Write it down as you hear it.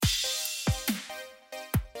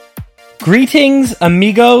Greetings,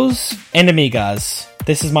 amigos and amigas.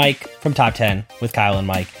 This is Mike from Top 10 with Kyle and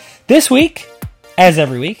Mike. This week, as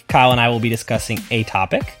every week, Kyle and I will be discussing a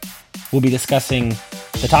topic. We'll be discussing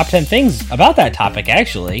the top 10 things about that topic,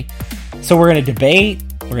 actually. So we're going to debate,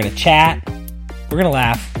 we're going to chat, we're going to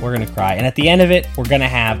laugh, we're going to cry, and at the end of it, we're going to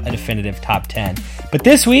have a definitive top 10. But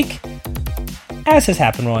this week, as has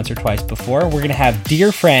happened once or twice before, we're going to have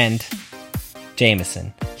dear friend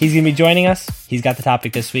Jameson. He's going to be joining us. He's got the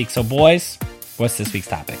topic this week. So, boys, what's this week's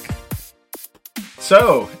topic?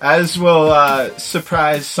 So, as will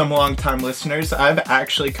surprise some longtime listeners, I've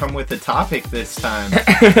actually come with a topic this time.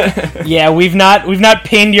 Yeah, we've not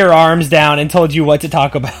pinned your arms down and told you what to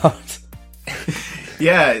talk about.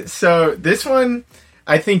 Yeah, so this one,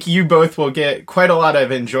 I think you both will get quite a lot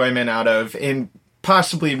of enjoyment out of, and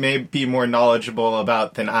possibly may be more knowledgeable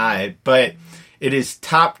about than I, but it is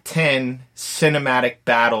top 10 cinematic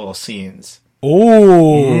battle scenes.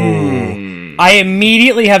 Ooh. I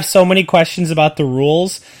immediately have so many questions about the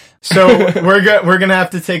rules. So we're going to have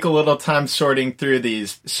to take a little time sorting through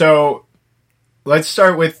these. So let's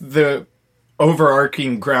start with the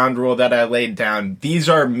overarching ground rule that I laid down. These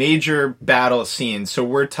are major battle scenes. So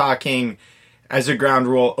we're talking, as a ground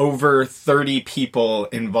rule, over 30 people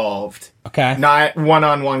involved. Okay. Not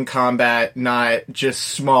one-on-one combat, not just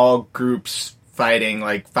small groups fighting,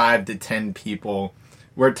 like 5 to 10 people.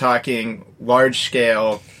 We're talking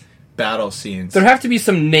large-scale battle scenes. There have to be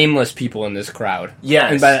some nameless people in this crowd.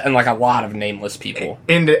 Yes. And like a lot of nameless people.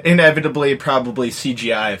 And inevitably, probably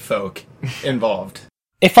CGI folk involved.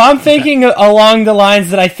 If I'm thinking along the lines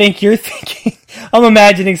that I think you're thinking, I'm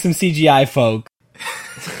imagining some CGI folk.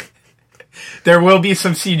 There will be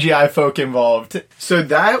some CGI folk involved. So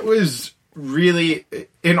that was really...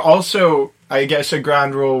 And also, I guess a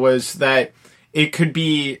ground rule was that it could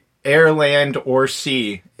be air, land, or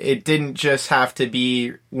sea. It didn't just have to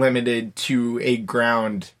be limited to a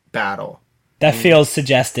ground battle. That feels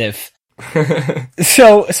suggestive.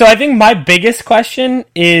 So I think my biggest question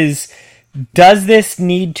is, does this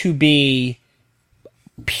need to be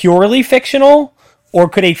purely fictional, or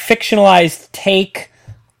could a fictionalized take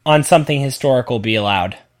on something historical be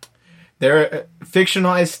allowed?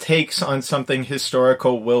 Fictionalized takes on something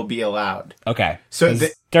historical will be allowed. Okay. So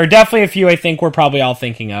there are definitely a few I think we're probably all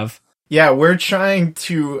thinking of. Yeah, we're trying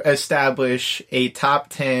to establish a top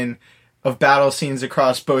 10 of battle scenes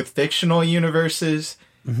across both fictional universes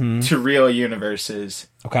to real universes.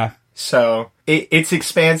 Okay. So it's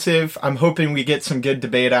expansive. I'm hoping we get some good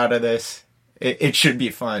debate out of this. It should be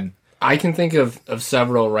fun. I can think of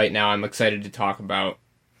several right now I'm excited to talk about.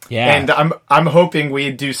 Yeah. And I'm hoping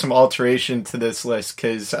we do some alteration to this list,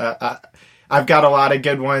 because I've got a lot of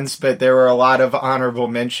good ones, but there were a lot of honorable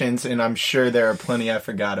mentions, and I'm sure there are plenty I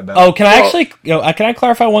forgot about. Oh, can I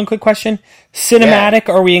clarify one quick question? Cinematic,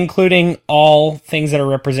 Are we including all things that are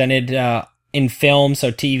represented in film,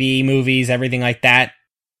 so TV, movies, everything like that?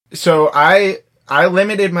 So I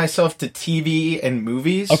limited myself to TV and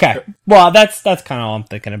movies. Okay. Well, that's kind of all I'm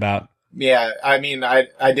thinking about. Yeah, I mean, I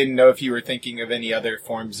didn't know if you were thinking of any other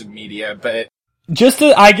forms of media, but...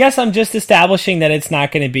 I guess I'm just establishing that it's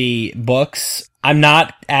not going to be books. I'm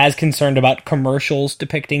not as concerned about commercials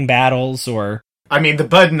depicting battles or... I mean, the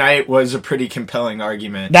Bud Knight was a pretty compelling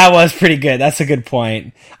argument. That was pretty good. That's a good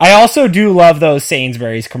point. I also do love those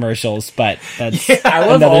Sainsbury's commercials, but that's I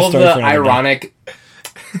love all of the ironic...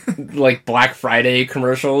 like Black Friday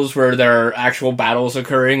commercials where there are actual battles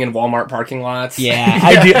occurring in Walmart parking lots. Yeah,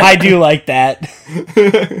 I do like that.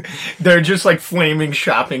 They're just like flaming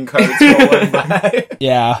shopping carts rolling by.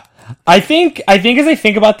 Yeah. I think as I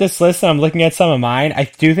think about this list and I'm looking at some of mine, I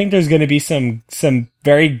do think there's going to be some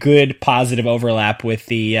very good positive overlap with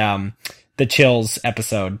the Chills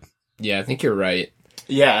episode. Yeah, I think you're right.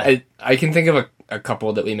 Yeah. I can think of a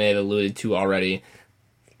couple that we may have alluded to already.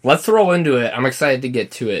 Let's roll into it. I'm excited to get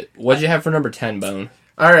to it. What'd you have for number 10, Bone?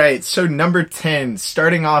 All right, so number 10,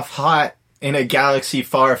 starting off hot in a galaxy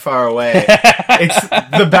far, far away. It's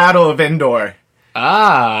the Battle of Endor.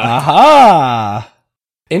 Aha!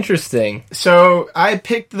 Interesting. So I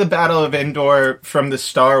picked the Battle of Endor from the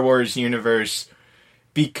Star Wars universe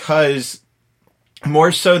because,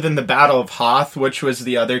 more so than the Battle of Hoth, which was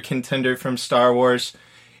the other contender from Star Wars,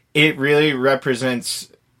 it really represents...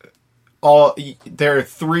 there are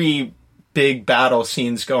 3 big battle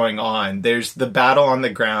scenes going on. There's the battle on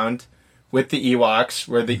the ground with the Ewoks,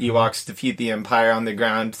 where the Ewoks defeat the Empire on the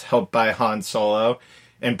ground, helped by Han Solo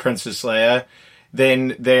and Princess Leia.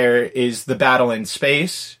 Then there is the battle in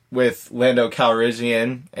space with Lando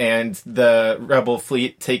Calrissian and the Rebel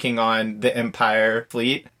fleet taking on the Empire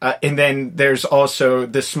fleet. And then there's also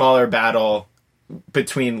the smaller battle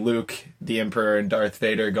between Luke, the Emperor, and Darth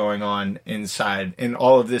Vader going on inside. And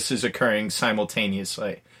all of this is occurring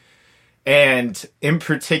simultaneously. And in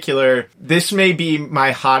particular, this may be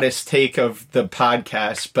my hottest take of the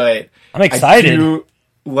podcast, but I'm excited. I do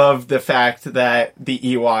love the fact that the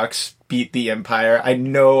Ewoks beat the Empire. I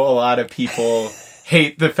know a lot of people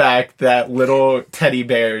hate the fact that little teddy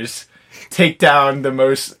bears take down the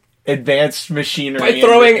most advanced machinery by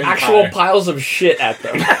throwing actual piles of shit at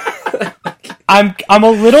them. I'm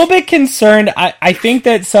a little bit concerned. I think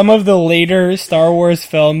that some of the later Star Wars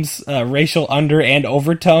films' racial under and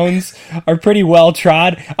overtones are pretty well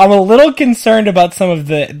trod. I'm a little concerned about some of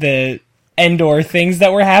the Endor things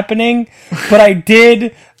that were happening, but I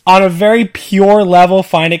did, on a very pure level,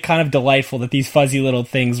 find it kind of delightful that these fuzzy little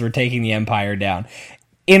things were taking the Empire down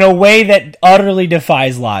in a way that utterly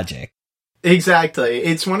defies logic. Exactly.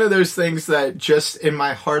 It's one of those things that just in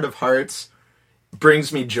my heart of hearts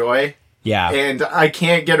brings me joy. Yeah. And I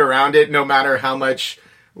can't get around it no matter how much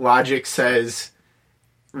logic says,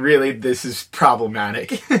 really, this is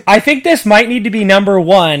problematic. I think this might need to be number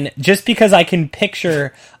one just because I can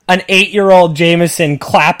picture an 8-year-old Jameson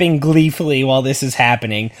clapping gleefully while this is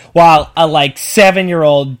happening, while a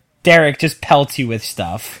 7-year-old Derek just pelts you with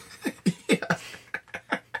stuff. Yeah.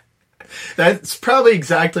 That's probably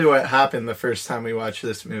exactly what happened the first time we watched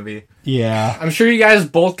this movie. Yeah. I'm sure you guys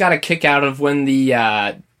both got a kick out of when the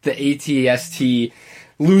AT-ST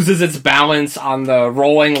loses its balance on the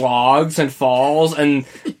rolling logs and falls, and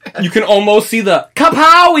you can almost see the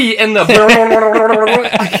kapowie and the...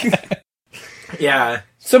 Yeah.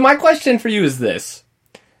 So my question for you is this.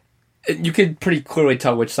 You could pretty clearly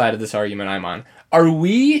tell which side of this argument I'm on. Are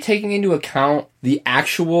we taking into account the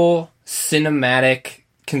actual cinematic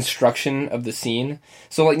construction of the scene?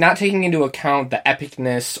 So, not taking into account the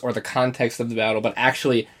epicness or the context of the battle, but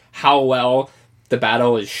actually how well the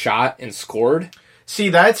battle is shot and scored? See,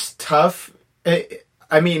 that's tough.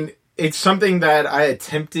 I mean, it's something that I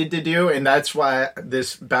attempted to do, and that's why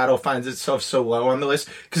this battle finds itself so low on the list,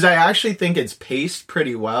 because I actually think it's paced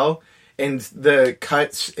pretty well, and the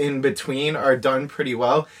cuts in between are done pretty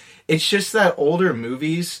well. It's just that older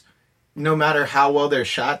movies, no matter how well they're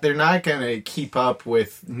shot, they're not going to keep up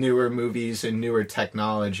with newer movies and newer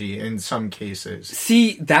technology in some cases.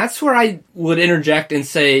 See, that's where I would interject and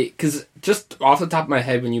say, because just off the top of my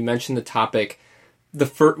head, when you mentioned the topic,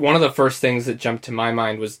 one of the first things that jumped to my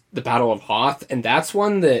mind was the Battle of Hoth, and that's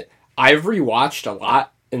one that I've rewatched a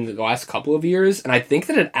lot in the last couple of years, and I think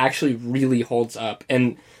that it actually really holds up.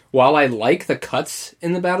 And while I like the cuts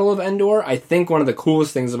in the Battle of Endor, I think one of the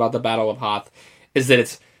coolest things about the Battle of Hoth is that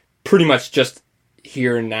it's pretty much just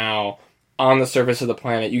here and now on the surface of the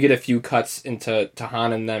planet. You get a few cuts into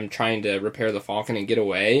Han and them trying to repair the Falcon and get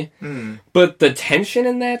away. But the tension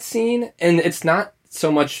in that scene, and it's not so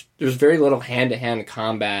much, there's very little hand-to-hand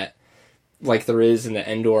combat like there is in the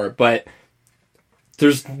Endor, but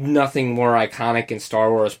there's nothing more iconic in Star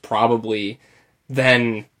Wars probably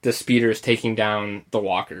than the speeders taking down the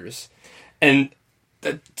walkers. And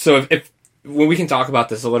so if well, we can talk about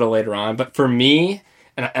this a little later on, but for me,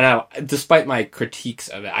 and despite my critiques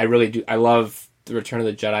of it, I really do. I love the Return of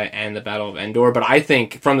the Jedi and the Battle of Endor, but I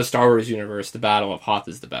think from the Star Wars universe, the Battle of Hoth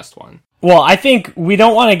is the best one. Well, I think we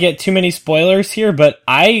don't want to get too many spoilers here, but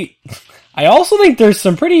I also think there's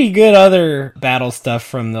some pretty good other battle stuff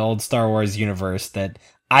from the old Star Wars universe that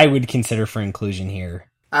I would consider for inclusion here.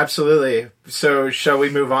 Absolutely. So, shall we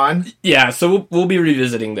move on? Yeah, so we'll be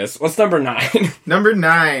revisiting this. What's number 9? Number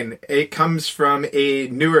 9, it comes from a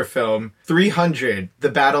newer film, 300, The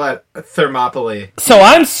Battle at Thermopylae. So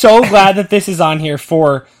I'm so glad that this is on here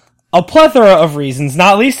for a plethora of reasons,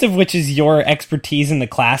 not least of which is your expertise in the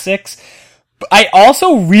classics. But I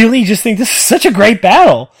also really just think this is such a great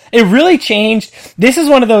battle. It really changed. This is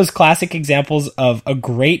one of those classic examples of a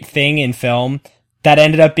great thing in film that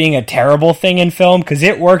ended up being a terrible thing in film because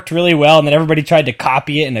it worked really well and then everybody tried to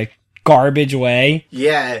copy it in a garbage way.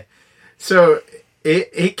 Yeah. So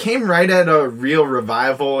it came right at a real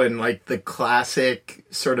revival in like the classic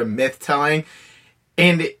sort of myth telling.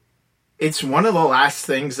 And it's one of the last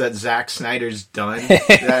things that Zack Snyder's done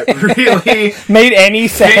that really made any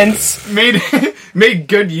sense. Made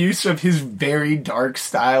good use of his very dark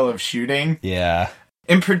style of shooting. Yeah.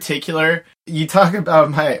 In particular, you talk about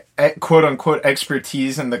my quote-unquote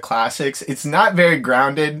expertise in the classics. It's not very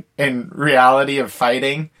grounded in reality of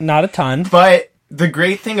fighting. Not a ton. But the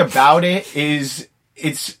great thing about it is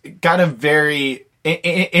it's got a very...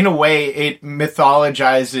 In a way, it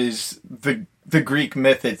mythologizes the Greek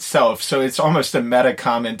myth itself. So it's almost a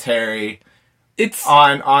meta-commentary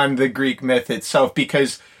on the Greek myth itself.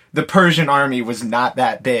 Because the Persian army was not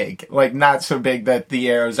that big. Like, not so big that the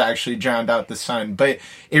arrows actually drowned out the sun. But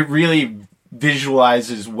it really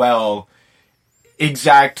visualizes well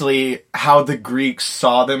exactly how the Greeks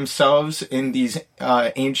saw themselves in these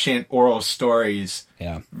ancient oral stories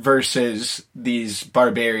versus these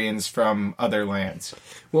barbarians from other lands.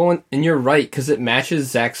 Well, and you're right, because it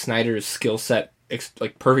matches Zack Snyder's skill set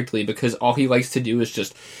like perfectly, because all he likes to do is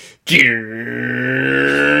just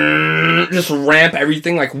ramp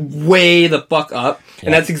everything like way the fuck up. Yeah.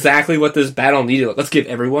 And that's exactly what this battle needed. Like, let's give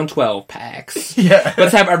everyone 12 packs. Yeah.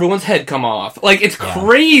 Let's have everyone's head come off. Like, it's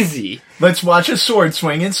crazy. Let's watch a sword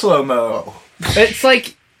swing in slow-mo. It's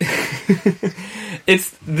like...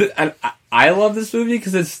 I love this movie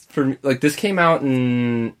because it's for like, this came out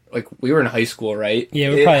in, like, we were in high school, right? Yeah,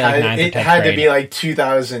 we were probably like 9th or 10th grade. It had to be like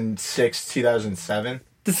 2006, 2007.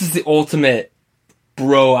 This is the ultimate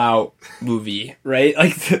bro out movie, right?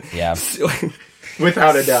 Like,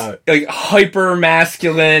 without a doubt. Like, hyper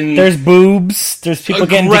masculine. There's boobs. There's people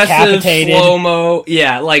getting decapitated. Slow mo.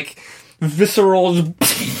 Yeah, like visceral,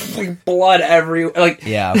 like blood everywhere. Like,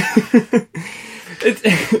 yeah.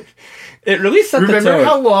 It really set the tone. Remember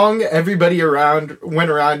how long everybody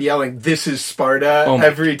went around yelling, "This is Sparta"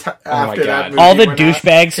 every time after that movie? All the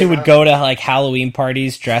douchebags who would go to like Halloween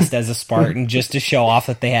parties dressed as a Spartan just to show off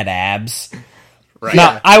that they had abs. Right.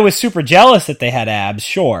 Now, I was super jealous that they had abs,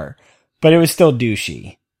 sure, but it was still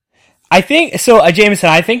douchey. I think so, Jameson.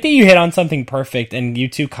 I think that you hit on something perfect, and you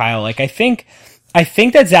too, Kyle. Like, I think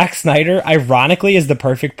that Zack Snyder, ironically, is the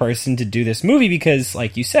perfect person to do this movie because,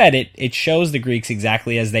 like you said, it shows the Greeks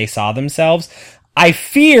exactly as they saw themselves. I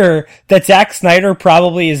fear that Zack Snyder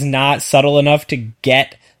probably is not subtle enough to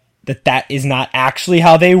get that is not actually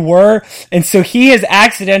how they were. And so he has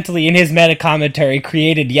accidentally, in his meta-commentary,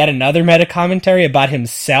 created yet another meta-commentary about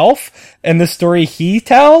himself and the story he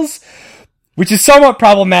tells, which is somewhat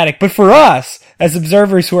problematic. But for us, as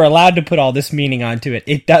observers who are allowed to put all this meaning onto it,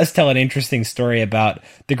 it does tell an interesting story about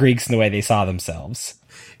the Greeks and the way they saw themselves.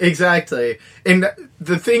 Exactly. And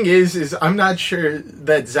the thing is I'm not sure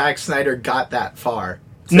that Zack Snyder got that far.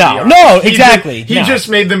 Exactly. He just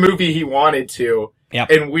made the movie he wanted to,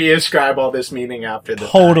 and we ascribe all this meaning after the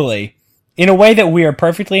fact. In a way that we are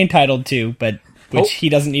perfectly entitled to, but which he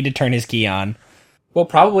doesn't need to turn his key on. Well,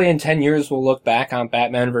 probably in 10 years we'll look back on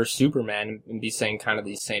Batman vs. Superman and be saying kind of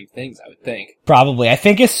these same things, I would think. Probably. I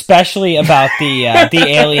think especially about the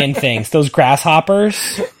alien things. Those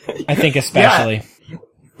grasshoppers. I think especially.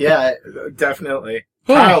 Yeah, definitely.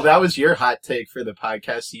 Kyle, that was your hot take for the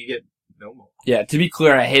podcast, so you get no more. Yeah, to be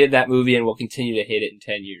clear, I hated that movie and will continue to hate it in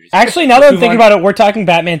 10 years. Actually, now that I'm thinking about it, we're talking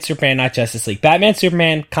Batman, Superman, not Justice League. Batman,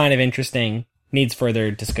 Superman, kind of interesting. Needs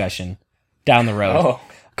further discussion down the road.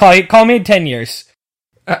 Call me in 10 years.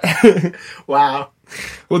 Wow.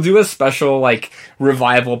 We'll do a special, like,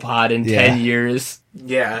 revival pod in 10 years.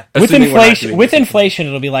 Yeah. With inflation,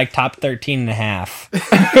 it'll be like top 13 and a half.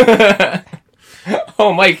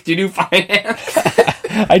 Oh, Mike, do you do finance?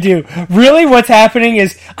 I do. Really, what's happening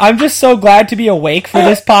is I'm just so glad to be awake for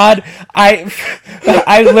this pod. I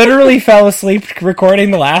literally fell asleep recording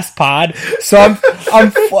the last pod, so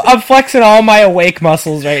I'm flexing all my awake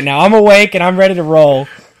muscles right now. I'm awake and I'm ready to roll.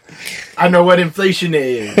 I know what inflation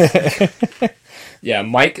is. Yeah,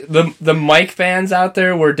 Mike. The Mike fans out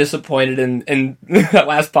there were disappointed in that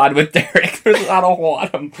last pod with Derek. There's not a whole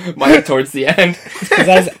lot of Mike towards the end because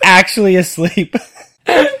I was actually asleep.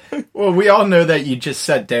 Well, we all know that you just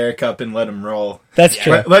set Derek up and let him roll. That's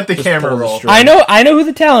true. Let the camera roll. I know who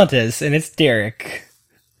the talent is, and it's Derek.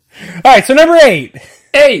 All right, so number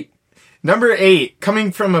 8. Number 8,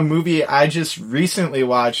 coming from a movie I just recently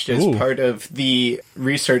watched as part of the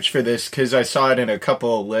research for this, because I saw it in a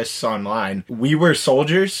couple of lists online. We Were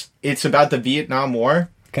Soldiers. It's about the Vietnam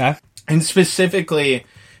War. Okay. And specifically,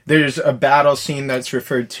 there's a battle scene that's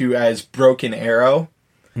referred to as Broken Arrow.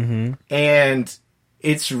 Mm-hmm. And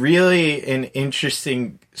it's really an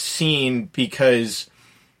interesting scene because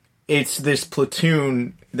it's this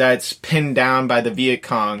platoon that's pinned down by the Viet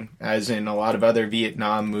Cong, as in a lot of other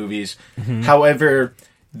Vietnam movies. Mm-hmm. However,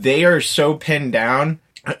 they are so pinned down,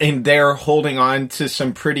 and they're holding on to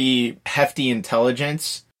some pretty hefty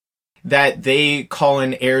intelligence, that they call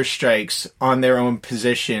in airstrikes on their own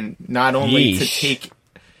position, not only to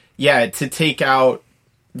take out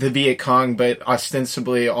the Viet Cong, but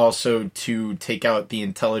ostensibly also to take out the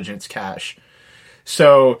intelligence cache.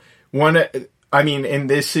 So, and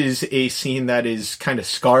this is a scene that is kind of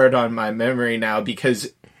scarred on my memory now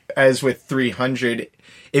because, as with 300,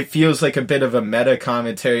 it feels like a bit of a meta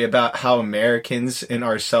commentary about how Americans and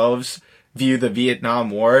ourselves view the Vietnam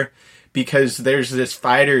War, because there's this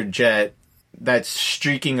fighter jet that's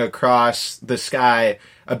streaking across the sky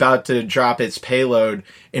about to drop its payload,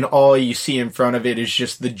 and all you see in front of it is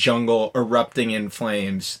just the jungle erupting in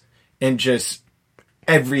flames, and just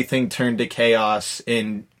everything turned to chaos,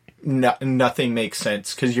 and nothing makes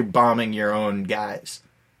sense because you're bombing your own guys,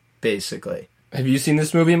 basically. Have you seen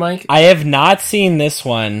this movie, Mike? I have not seen this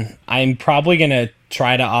one. I'm probably going to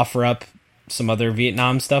try to offer up some other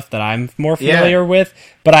Vietnam stuff that I'm more familiar with,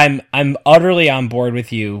 but I'm utterly on board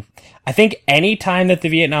with you. I think any time that the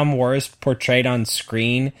Vietnam War is portrayed on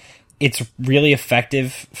screen, it's really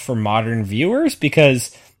effective for modern viewers,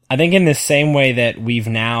 because I think in the same way that we've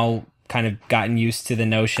now kind of gotten used to the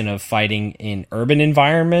notion of fighting in urban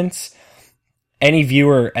environments, any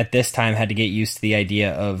viewer at this time had to get used to the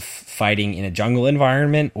idea of fighting in a jungle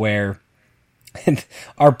environment, where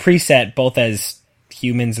our preset, both as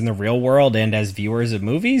humans in the real world and as viewers of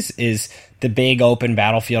movies, is the big open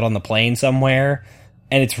battlefield on the plain somewhere.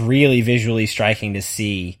 And it's really visually striking to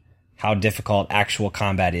see how difficult actual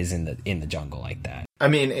combat is in the jungle like that. I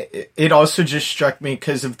mean, it also just struck me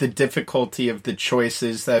because of the difficulty of the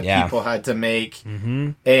choices that people had to make.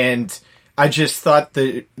 Mm-hmm. And I just thought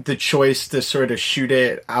the choice to sort of shoot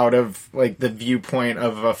it out of like the viewpoint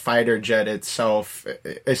of a fighter jet itself,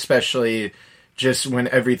 especially just when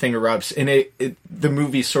everything erupts, and the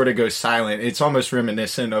movie sort of goes silent. It's almost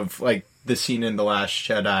reminiscent of like the scene in The Last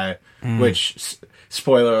Jedi, which,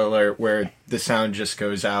 spoiler alert, where the sound just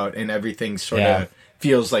goes out and everything sort of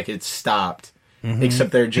feels like it's stopped,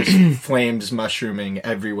 except they're just flames mushrooming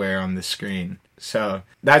everywhere on the screen. So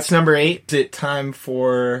that's number 8. Is it time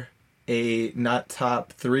for a not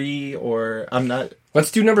top 3, or I'm not? Let's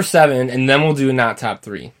do number 7, and then we'll do not top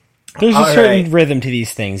 3. There's a certain rhythm to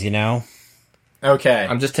these things, you know? Okay.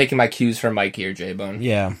 I'm just taking my cues from Mike here, J-Bone.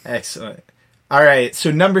 Yeah. Excellent. All right, so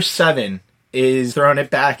number 7 is throwing it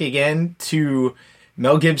back again to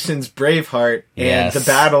Mel Gibson's Braveheart and the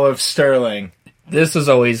Battle of Stirling. This is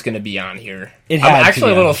always going to be on here.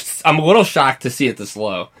 I'm a little shocked to see it this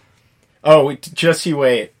low. Oh, just you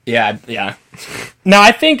wait. Yeah. Now,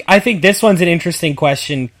 I think this one's an interesting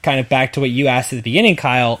question, kind of back to what you asked at the beginning,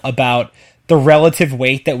 Kyle, about the relative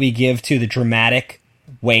weight that we give to the dramatic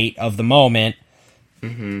weight of the moment,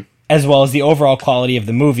 as well as the overall quality of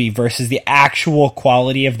the movie versus the actual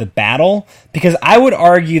quality of the battle. Because I would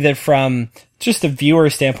argue that from just a viewer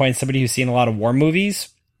standpoint, somebody who's seen a lot of war movies,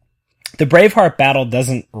 the Braveheart battle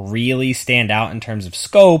doesn't really stand out in terms of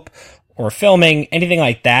scope or filming, anything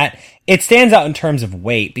like that. It stands out in terms of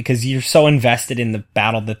weight because you're so invested in the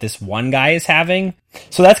battle that this one guy is having.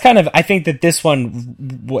 So that's kind of, I think that this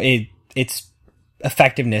one, its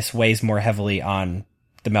effectiveness weighs more heavily on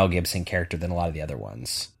the Mel Gibson character than a lot of the other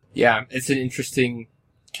ones. Yeah, it's an interesting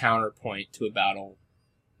counterpoint to a battle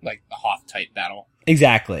like the Hoth-type battle.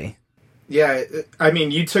 Exactly. Yeah, I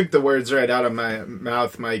mean, you took the words right out of my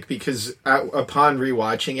mouth, Mike, because upon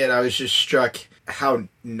rewatching it, I was just struck how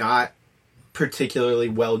not particularly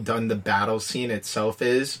well done the battle scene itself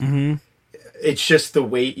is. Mm-hmm. It's just the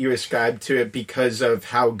weight you ascribe to it because of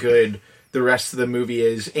how good the rest of the movie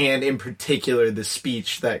is, and in particular the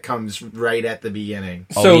speech that comes right at the beginning.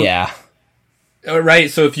 Right.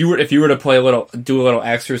 So if you were to do a little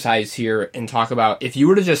exercise here and talk about, if you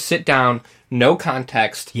were to just sit down, no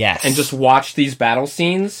context, and just watch these battle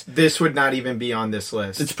scenes, this would not even be on this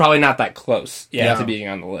list. It's probably not that close, to being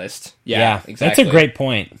on the list. Yeah, exactly. That's a great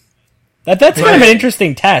point. That's kind of an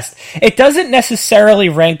interesting test. It doesn't necessarily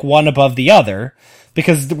rank one above the other,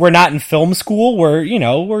 because we're not in film school. We're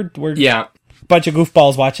a bunch of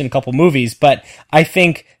goofballs watching a couple movies, but I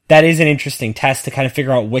think that is an interesting test to kind of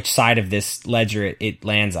figure out which side of this ledger it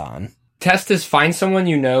lands on. Test is find someone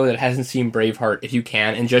you know that hasn't seen Braveheart if you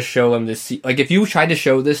can, and just show them this. Like if you tried to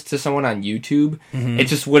show this to someone on YouTube, it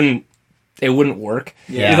just wouldn't work.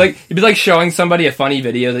 Yeah. It'd be like showing somebody a funny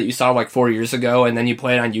video that you saw like 4 years ago, and then you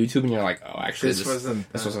play it on YouTube, and you're like, oh, actually, this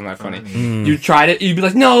wasn't that funny. You tried it, you'd be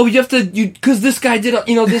like, no, you have to, because this guy did,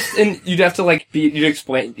 this, and you'd have to you'd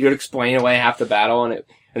explain away half the battle, and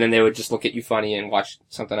then they would just look at you funny and watch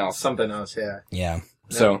something else. Yeah.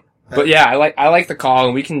 So, but yeah, I like the call,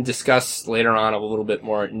 and we can discuss later on a little bit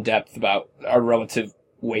more in depth about our relative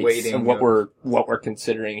weights and what we're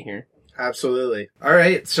considering here. Absolutely. All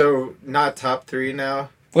right, so not top 3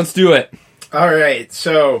 now. Let's do it. All right,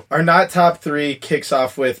 so our not top 3 kicks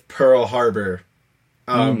off with Pearl Harbor,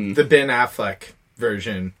 the Ben Affleck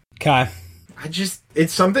version. Okay.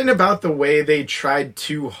 It's something about the way they tried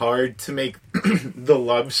too hard to make the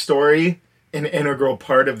love story an integral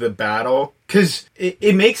part of the battle. Because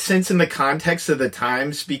it makes sense in the context of the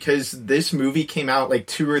times, because this movie came out like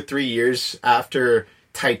 2 or 3 years after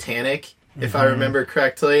Titanic, if I remember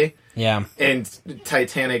correctly. Yeah. And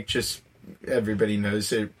Titanic everybody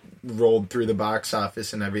knows it rolled through the box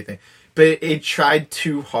office and everything. But it tried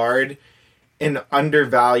too hard and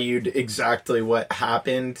undervalued exactly what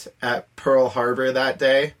happened at Pearl Harbor that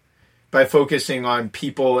day by focusing on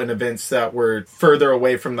people and events that were further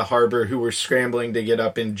away from the harbor who were scrambling to get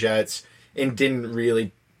up in jets and didn't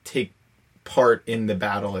really take part in the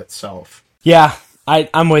battle itself. Yeah,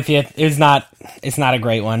 I'm with you. It's not a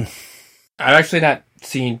great one. I've actually not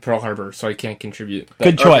seen Pearl Harbor, so I can't contribute. But,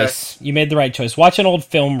 Good choice. Okay. You made the right choice. Watch an old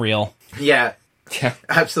film reel. Yeah, yeah,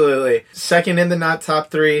 absolutely. Second in the not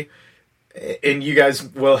top three, and you guys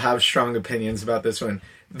will have strong opinions about this one.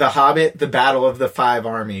 The Hobbit, The Battle of the Five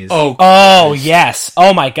Armies. Oh yes.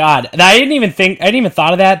 Oh my God. I didn't even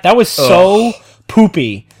thought of that. That was so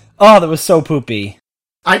poopy. Oh, that was so poopy.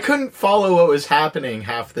 I couldn't follow what was happening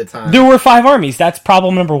half the time. There were 5 armies. That's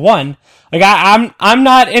problem number 1. Like I'm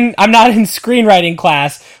not in screenwriting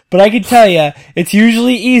class, but I can tell you it's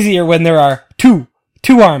usually easier when there are two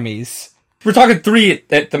armies. We're talking 3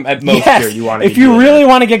 at most here. You want to if you really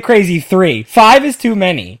want to get crazy, 3. 5 is too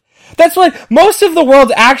many. That's what most of the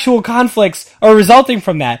world's actual conflicts are resulting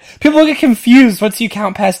from that. People get confused once you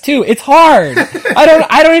count past 2. It's hard.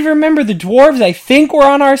 I don't even remember the dwarves. I think were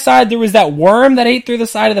on our side. There was that worm that ate through the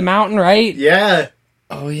side of the mountain, right? Yeah.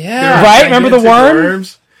 Oh yeah. Right? Remember the worm?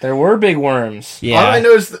 Worms. There were big worms. Yeah.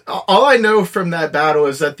 All I know from that battle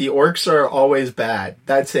is that the orcs are always bad.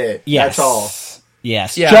 That's it. Yes. That's all.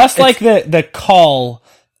 Yes. Yeah, Just like the Kull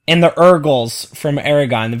and the Urgles from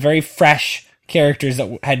Aragon, the very fresh characters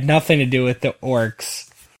that had nothing to do with the orcs.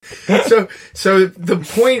 So the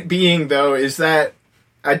point being, though, is that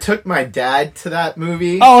I took my dad to that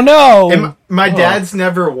movie. Oh no! And my dad's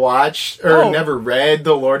never watched or never read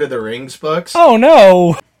the Lord of the Rings books. Oh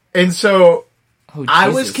no! And so I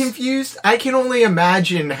was Jesus. confused. I can only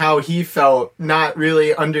imagine how he felt, not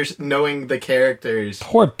really knowing the characters.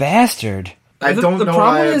 Poor bastard. I don't know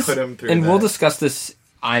why I put him through and that. we'll discuss this,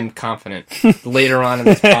 I'm confident, later on in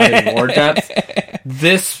this pod in more depth.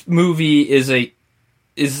 This movie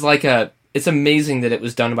it's amazing that it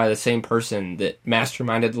was done by the same person that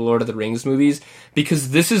masterminded the Lord of the Rings movies,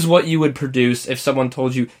 because this is what you would produce if someone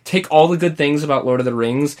told you, take all the good things about Lord of the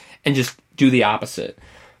Rings and just do the opposite.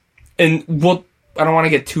 And I don't want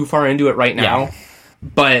to get too far into it right now,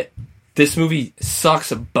 but this movie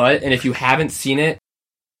sucks a butt, and if you haven't seen it,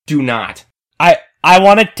 do not. I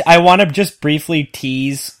want to just briefly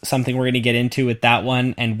tease something we're going to get into with that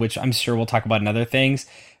one, and which I'm sure we'll talk about in other things.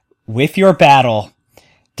 With your battle,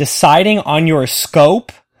 deciding on your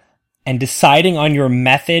scope and deciding on your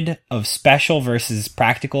method of special versus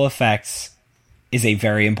practical effects is a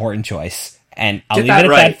very important choice. And I'll leave it at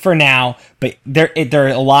that for now, but there are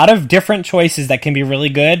a lot of different choices that can be really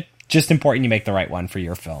good. Just important you make the right one for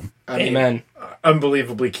your film. Amen.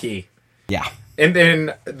 Unbelievably key. Yeah. And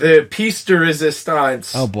then the piece de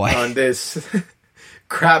resistance on this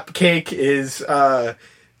crap cake is The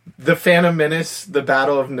Phantom Menace, The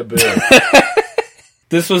Battle of Naboo.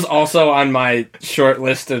 This was also on my short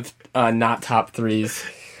list of not top 3s.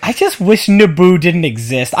 I just wish Naboo didn't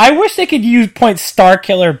exist. I wish they could point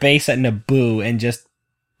Starkiller Base at Naboo and just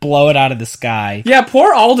blow it out of the sky. Yeah,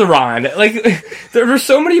 poor Alderaan. Like, there were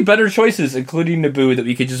so many better choices, including Naboo, that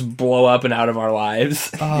we could just blow up and out of our lives.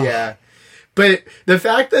 Oh. Yeah. But the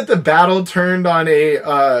fact that the battle turned on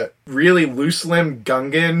a really loose-limbed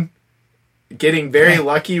Gungan getting very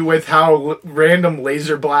lucky with how random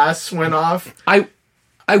laser blasts went off. I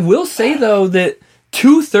will say, though, that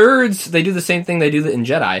 2/3, they do the same thing they do in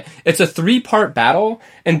Jedi. It's a 3-part battle,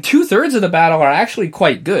 and 2/3 of the battle are actually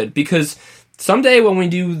quite good, because someday when we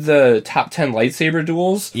do the top 10 lightsaber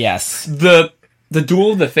duels, Yes. the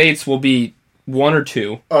Duel of the Fates will be 1 or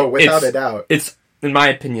 2. Oh, without a doubt. It's, in my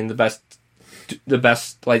opinion, the best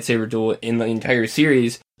lightsaber duel in the entire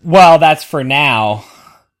series. Well, that's for now.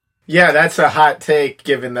 Yeah, that's a hot take,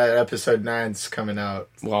 given that episode 9's coming out.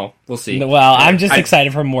 Well, we'll see. Well, I'm just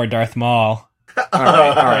excited for more Darth Maul. All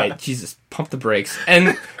right. Jesus, pump the brakes.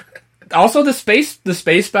 And also the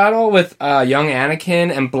space battle with young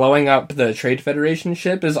Anakin and blowing up the Trade Federation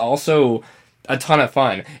ship is also a ton of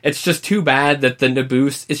fun. It's just too bad that the Naboo,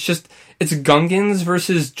 it's Gungans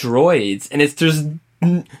versus droids, and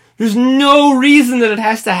there's no reason that it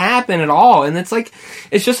has to happen at all. And it's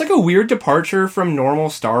just like a weird departure from normal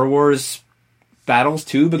Star Wars battles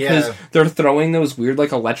too, because they're throwing those weird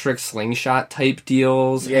like electric slingshot type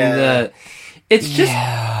deals. Yeah. And it's just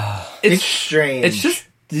it's strange. It's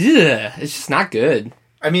just not good.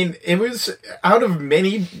 I mean, it was out of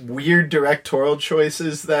many weird directorial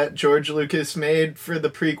choices that George Lucas made for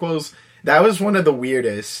the prequels, that was one of the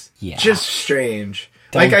weirdest. Yeah. Just strange.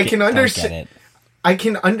 I can understand. I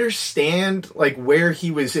can understand like where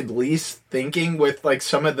he was at least thinking with like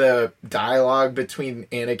some of the dialogue between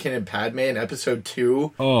Anakin and Padme in episode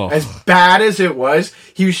 2. Oh. As bad as it was,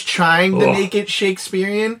 he was trying to make it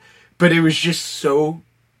Shakespearean, but it was just so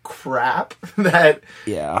crap that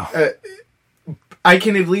I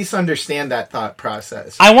can at least understand that thought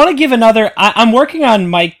process. I want to give another. I'm working on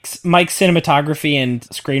Mike's cinematography and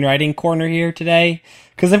screenwriting corner here today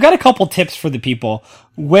because I've got a couple tips for the people.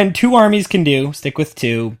 When two armies can do, stick with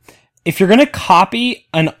two. If you're going to copy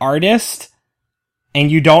an artist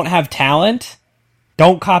and you don't have talent,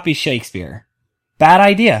 don't copy Shakespeare. Bad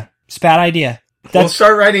idea. It's a bad idea. We'll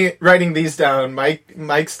start writing these down.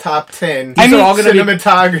 Mike's top 10. I mean, all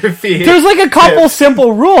cinematography. There's like a couple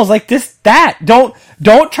simple rules, like that.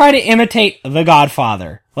 Don't try to imitate The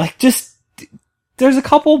Godfather. Like, just there's a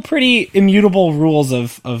couple pretty immutable rules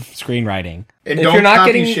of screenwriting. And if don't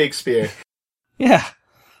copy Shakespeare. Yeah.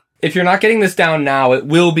 If you're not getting this down now, it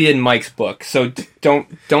will be in Mike's book. So don't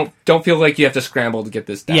feel like you have to scramble to get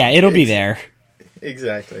this down. Yeah, it'll be there.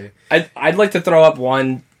 Exactly. I'd like to throw up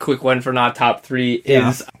one quick one for not top 3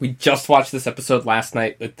 is we just watched this episode last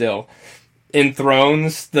night with Dill. In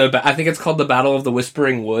Thrones, I think it's called the Battle of the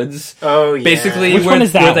Whispering Woods. Oh yeah. Basically, which one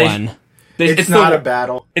is that one? It's not a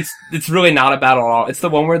battle. It's really not a battle at all. It's the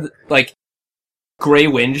one where like Grey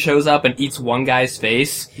Wind shows up and eats one guy's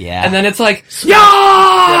face. Yeah. And then it's like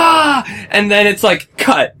yeah! And then it's like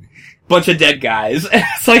cut. Bunch of dead guys.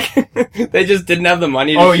 It's like they just didn't have the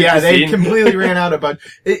money to shoot the they scene. completely ran out of budget.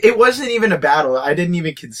 It wasn't even a battle. I didn't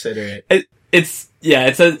even consider it. It's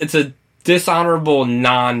a dishonorable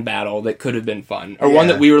non-battle that could have been fun, or one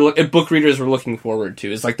that we were book readers were looking forward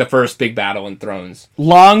to. Is like the first big battle in Thrones.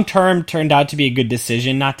 Long term turned out to be a good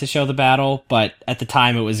decision not to show the battle, but at the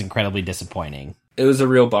time it was incredibly disappointing. It was a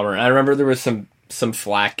real bummer. I remember there was some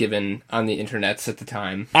flack given on the internets at the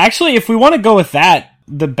time. Actually, if we want to go with that,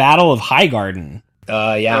 the Battle of Highgarden.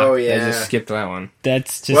 Yeah. Oh, yeah. I just skipped that one.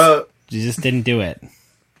 That's just you just didn't do it.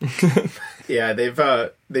 Yeah,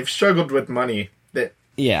 they've struggled with money.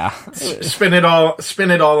 Yeah. Spin it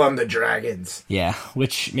all on the dragons. Yeah,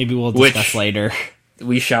 which maybe we'll discuss later.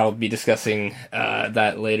 We shall be discussing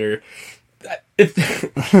that later.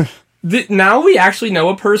 Now we actually know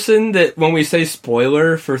a person that when we say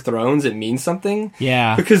spoiler for Thrones, it means something.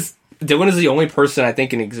 Yeah. Because Dylan is the only person I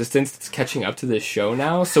think in existence that's catching up to this show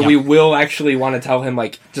now, so we will actually want to tell him,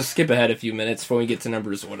 like, just skip ahead a few minutes when we get to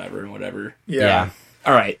numbers whatever. Yeah.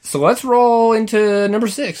 Alright, so let's roll into number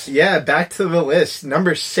 6. Yeah, back to the list.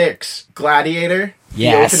 Number 6, Gladiator.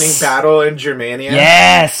 Yes. The opening battle in Germania.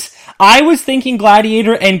 Yes! I was thinking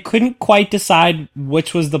Gladiator and couldn't quite decide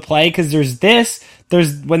which was the play, because there's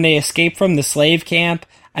when they escape from the slave camp,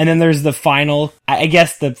 and then there's the final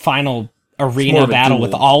arena battle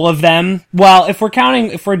with all of them. Well, if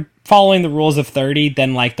we're following the rules of 30,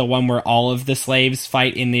 then like the one where all of the slaves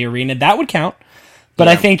fight in the arena, that would count. But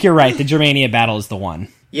I think you're right, the Germania battle is the one.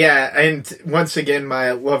 Yeah, and once again,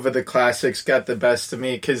 my love of the classics got the best of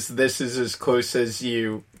me, because this is as close as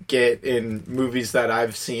you get in movies that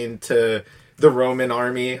I've seen to the Roman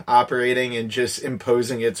army operating and just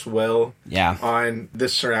imposing its will on the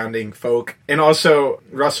surrounding folk. And also,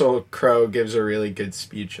 Russell Crowe gives a really good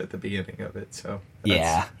speech at the beginning of it, so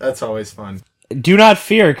that's always fun. Do not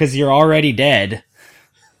fear, because you're already dead.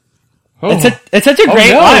 Oh. It's such a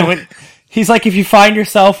great line. He's like, if you find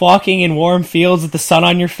yourself walking in warm fields with the sun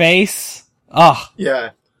on your face,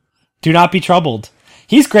 do not be troubled.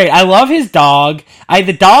 He's great. I love his dog.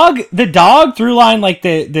 The dog through line, like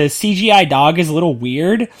the CGI dog is a little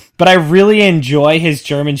weird, but I really enjoy his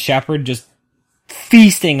German Shepherd just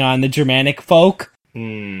feasting on the Germanic folk.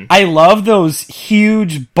 I love those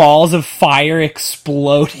huge balls of fire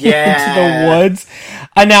exploding into the woods.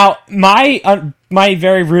 And now, my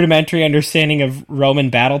very rudimentary understanding of Roman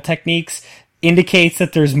battle techniques indicates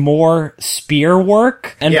that there's more spear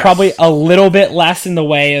work and probably a little bit less in the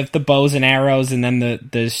way of the bows and arrows and then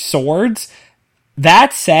the swords.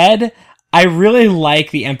 That said, I really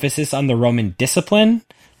like the emphasis on the Roman discipline,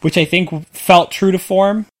 which I think felt true to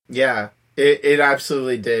form. Yeah. It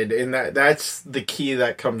absolutely did, and that's the key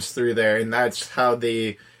that comes through there, and that's how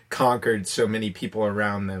they conquered so many people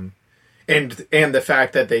around them, and the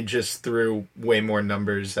fact that they just threw way more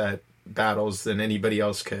numbers at battles than anybody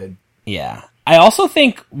else could. Yeah. I also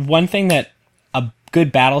think one thing that a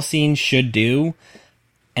good battle scene should do,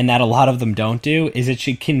 and that a lot of them don't do, is it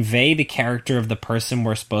should convey the character of the person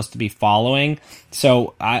we're supposed to be following.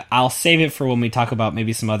 So I'll save it for when we talk about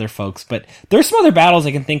maybe some other folks, but there's some other battles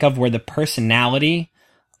I can think of where the personality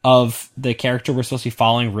of the character we're supposed to be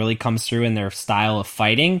following really comes through in their style of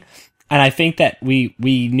fighting. And I think that we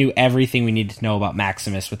knew everything we needed to know about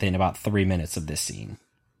Maximus within about 3 minutes of this scene.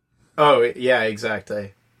 Oh, yeah,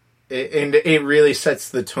 exactly. And it really sets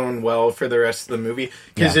the tone well for the rest of the movie,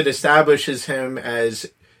 because it establishes him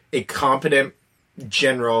as a competent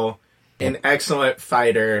general, an excellent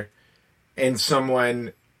fighter, and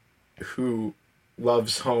someone who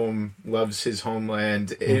loves home, loves his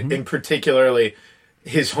homeland, and particularly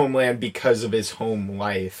his homeland because of his home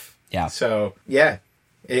life. Yeah. So, yeah.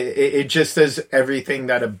 It just does everything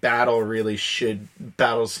that a battle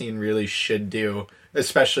scene really should do,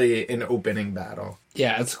 especially an opening battle.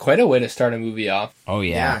 Yeah, it's quite a way to start a movie off. Oh,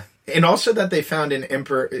 yeah. And also that they found an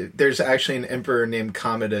emperor. There's actually an emperor named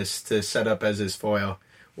Commodus to set up as his foil.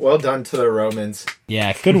 Well done to the Romans.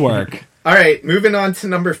 Yeah, good work. All right, moving on to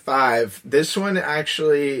number 5. This one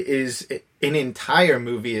actually is an entire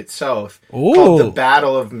movie itself, called The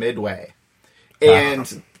Battle of Midway.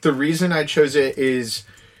 And the reason I chose it is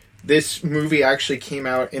this movie actually came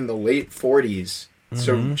out in the late 40s,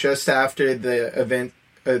 so just after the event,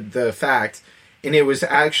 the fact, and it was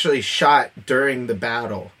actually shot during the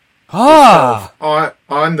battle itself,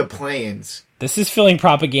 on the plains. This is feeling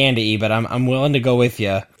propaganda-y, but I'm willing to go with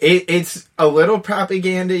you. It's a little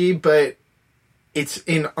propaganda-y, but it's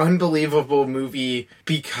an unbelievable movie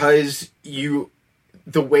because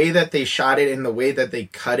the way that they shot it and the way that they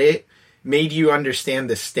cut it made you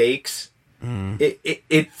understand the stakes.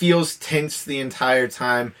 It feels tense the entire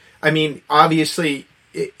time. I mean, obviously,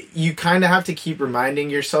 you kind of have to keep reminding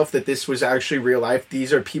yourself that this was actually real life.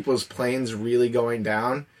 These are people's planes really going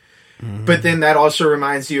down. But then that also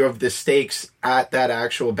reminds you of the stakes at that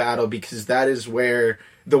actual battle, because that is where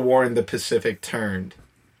the war in the Pacific turned.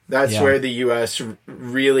 That's where the U.S.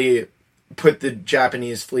 really put the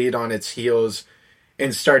Japanese fleet on its heels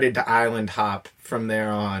and started to island hop from there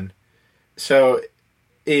on. So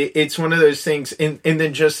it's one of those things, and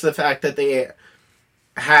then just the fact that they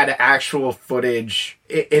had actual footage,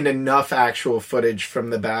 and enough actual footage from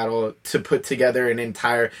the battle to put together an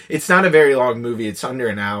entire... It's not a very long movie, it's under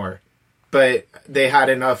an hour, but they had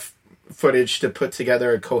enough footage to put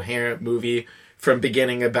together a coherent movie from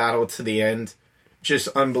beginning of battle to the end. Just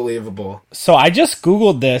unbelievable. So I just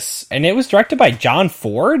Googled this, and it was directed by John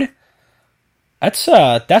Ford.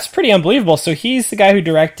 That's pretty unbelievable. So he's the guy who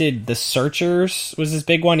directed The Searchers, was his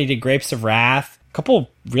big one. He did Grapes of Wrath, a couple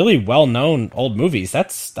really well-known old movies.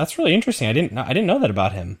 That's really interesting. I didn't know that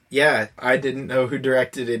about him. Yeah, I didn't know who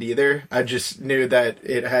directed it either. I just knew that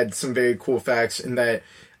it had some very cool facts, and that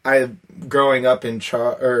growing up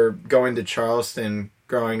going to Charleston,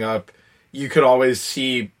 growing up, you could always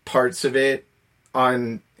see parts of it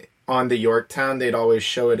on the Yorktown. They'd always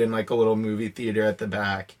show it in like a little movie theater at the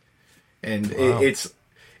back. And wow.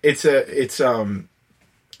 It's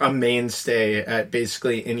a mainstay at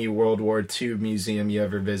basically any World War II museum you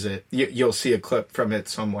ever visit. You'll see a clip from it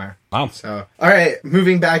somewhere. Wow. So, all right,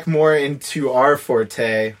 moving back more into our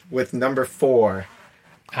forte with number 4.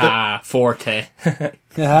 Forte.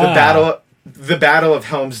 The Battle of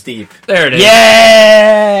Helm's Deep. There it is.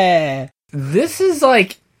 Yeah! This is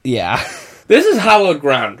like... Yeah. This is hallowed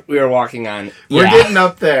ground we are walking on. We're getting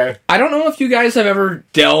up there. I don't know if you guys have ever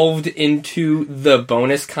delved into the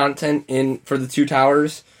bonus content for the Two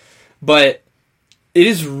Towers, but it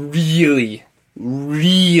is really,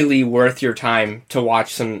 really worth your time to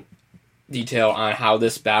watch some detail on how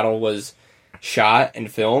this battle was shot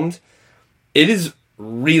and filmed. It is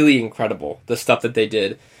really incredible, the stuff that they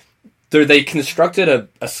did. They constructed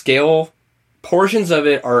a scale. Portions of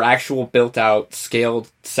it are actual built-out,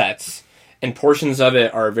 scaled sets, and portions of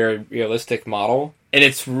it are a very realistic model. And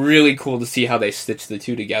it's really cool to see how they stitch the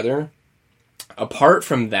two together. Apart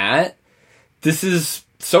from that, this is,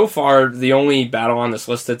 so far, the only battle on this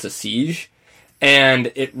list that's a siege.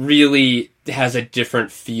 And it really has a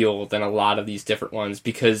different feel than a lot of these different ones,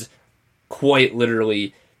 because quite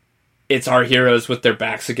literally, it's our heroes with their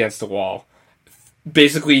backs against the wall,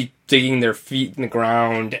 basically digging their feet in the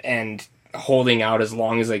ground and holding out as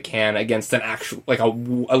long as they can against an actual, like a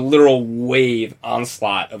literal wave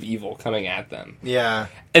onslaught of evil coming at them. Yeah.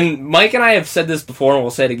 And Mike and I have said this before, and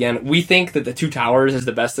we'll say it again. We think that The Two Towers is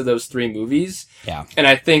the best of those three movies. Yeah. And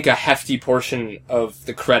I think a hefty portion of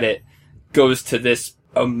the credit goes to this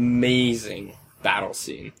amazing battle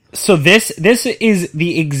scene. So this is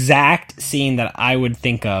the exact scene that I would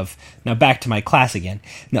think of. Now back to my class again.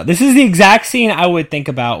 No, this is the exact scene I would think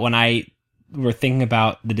about when we're thinking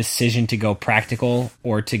about the decision to go practical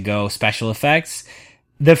or to go special effects.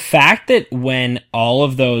 The fact that when all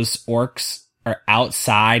of those orcs are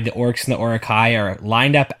outside, the orcs and the Uruk-hai are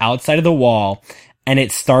lined up outside of the wall, and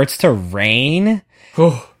it starts to rain,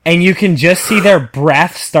 and you can just see their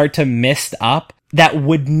breath start to mist up. that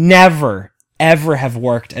would never, ever have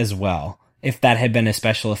worked as well if that had been a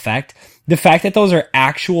special effect. The fact that those are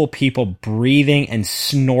actual people breathing and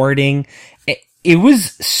snorting, it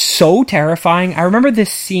was so terrifying. I remember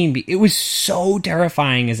this scene. It was so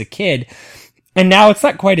terrifying as a kid. And now it's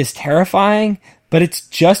not quite as terrifying, but it's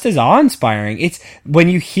just as awe-inspiring. It's when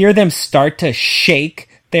you hear them start to shake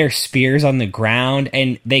their spears on the ground,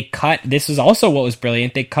 and they cut, this was also what was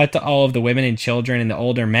brilliant, they cut to all of the women and children and the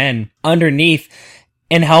older men underneath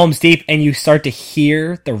in Helm's Deep, and you start to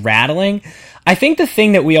hear the rattling. I think the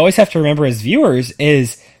thing that we always have to remember as viewers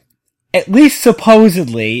is, at least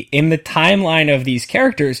supposedly, in the timeline of these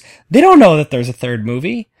characters, they don't know that there's a third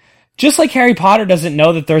movie. Just like Harry Potter doesn't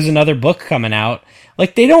know that there's another book coming out.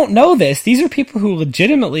 Like, they don't know this. These are people who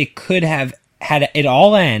legitimately could have had it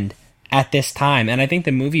all end at this time. And I think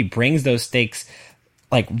the movie brings those stakes,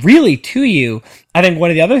 like, really to you. I think one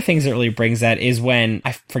of the other things that really brings that is when,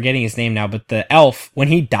 I'm forgetting his name now, but the elf, when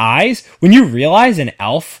he dies, when you realize an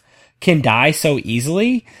elf can die so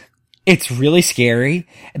easily, it's really scary.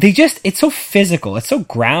 It's so physical. It's so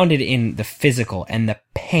grounded in the physical and the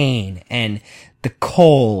pain and the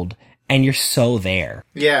cold, and you're so there.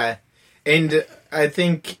 Yeah. And I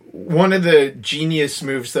think one of the genius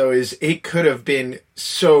moves, though, is it could have been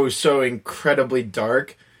so incredibly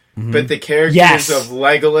dark, but the characters of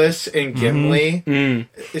Legolas and Gimli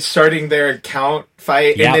starting their count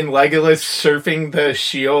fight, and then Legolas surfing the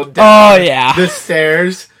shield down the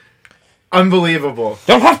stairs. Unbelievable.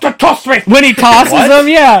 Don't have to toss me! When he tosses them,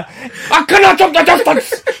 I cannot jump the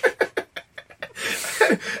distance!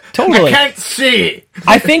 Totally. I can't see!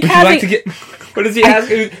 I think what does he ask?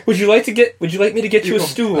 Would you like me to get you a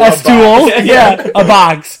stool? A stool? Yeah, a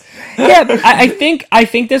box. Yeah, I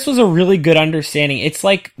think this was a really good understanding. It's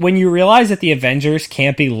like when you realize that the Avengers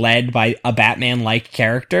can't be led by a Batman-like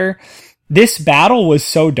character, this battle was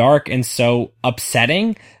so dark and so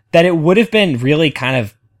upsetting that it would have been really kind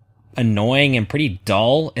of annoying and pretty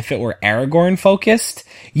dull if it were Aragorn focused.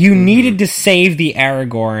 You needed to save the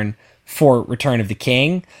Aragorn for Return of the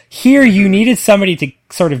King. Here, you needed somebody to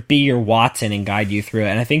sort of be your Watson and guide you through it,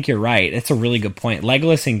 and I think you're right. It's a really good point.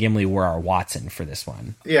 Legolas and Gimli were our Watson for this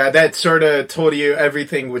one. Yeah, that sort of told you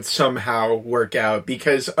everything would somehow work out,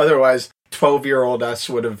 because otherwise 12-year-old us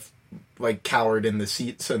would have, like, cowered in the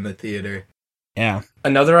seats in the theater. Yeah.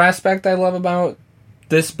 Another aspect I love about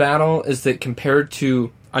this battle is that compared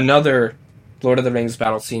to another Lord of the Rings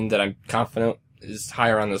battle scene that I'm confident is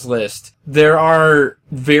higher on this list, there are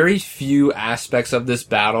very few aspects of this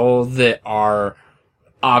battle that are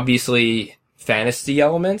obviously fantasy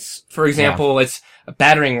elements. For example, it's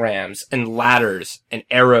battering rams and ladders and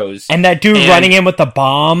arrows. And that dude running in with the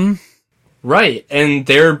bomb. Right. And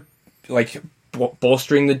they're like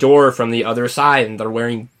bolstering the door from the other side, and they're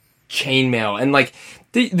wearing chainmail. And like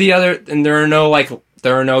the other, and there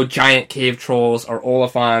are no giant cave trolls or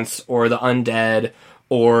Oliphants or the undead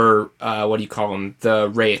or what do you call them? The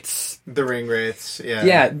wraiths. The ring wraiths, yeah.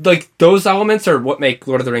 Yeah, like those elements are what make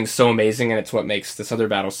Lord of the Rings so amazing, and it's what makes this other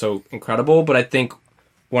battle so incredible. But I think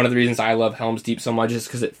one of the reasons I love Helm's Deep so much is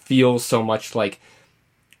because it feels so much like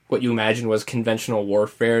what you imagine was conventional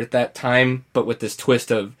warfare at that time, but with this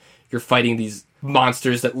twist of you're fighting these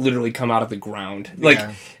monsters that literally come out of the ground. Like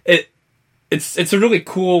it's a really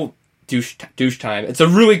cool douche time. It's a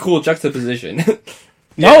really cool juxtaposition.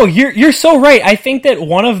 No, you're so right. I think that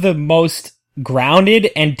one of the most grounded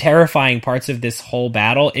and terrifying parts of this whole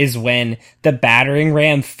battle is when the battering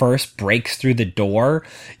ram first breaks through the door.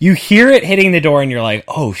 You hear it hitting the door and you're like,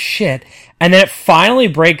 oh shit. And then it finally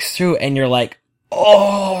breaks through and you're like,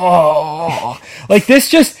 oh. Like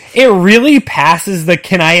this it really passes the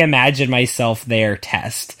can I imagine myself there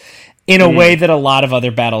test in a way that a lot of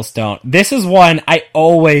other battles don't. This is one I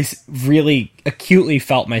always really acutely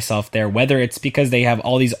felt myself there, whether it's because they have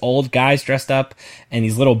all these old guys dressed up and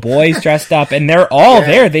these little boys dressed up, and they're all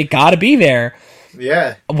there. They gotta be there.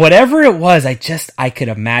 Yeah. Whatever it was, I could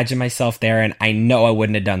imagine myself there, and I know I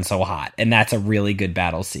wouldn't have done so hot. And that's a really good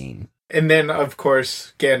battle scene. And then, of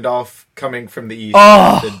course, Gandalf coming from the east,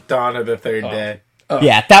 the dawn of the third day.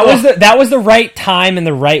 Yeah, that was the right time and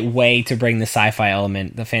the right way to bring the sci-fi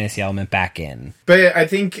element, the fantasy element back in. But I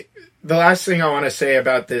think the last thing I want to say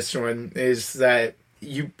about this one is that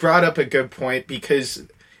you brought up a good point, because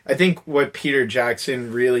I think what Peter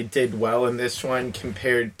Jackson really did well in this one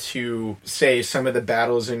compared to, say, some of the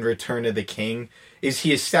battles in Return of the King is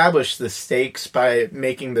he established the stakes by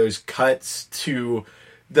making those cuts to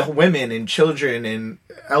the women and children and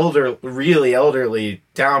really elderly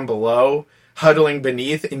down below, huddling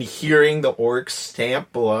beneath and hearing the orcs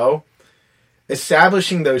stamp below.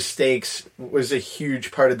 Establishing those stakes was a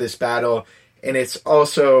huge part of this battle, and it's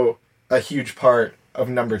also a huge part of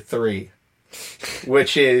number 3,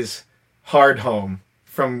 which is Hardhome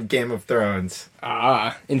from Game of Thrones.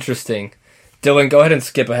 Ah, interesting. Dylan, go ahead and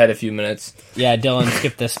skip ahead a few minutes. Yeah, Dylan,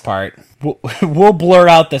 skip this part. We'll blur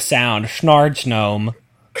out the sound. Schnarge gnome.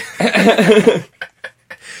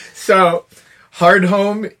 So,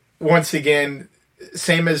 Hardhome, once again,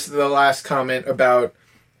 same as the last comment about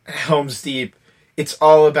Helm's Deep, it's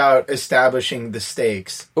all about establishing the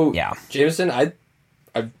stakes. Oh, Yeah. Jameson,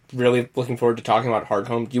 I'm really looking forward to talking about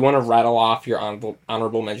Hardhome. Do you want to rattle off your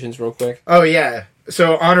honorable mentions real quick? Oh, yeah.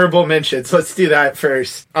 So, honorable mentions. Let's do that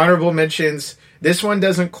first. Honorable mentions. This one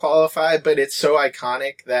doesn't qualify, but it's so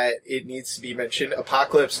iconic that it needs to be mentioned.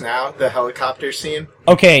 Apocalypse Now, the helicopter scene.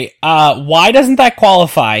 Okay, why doesn't that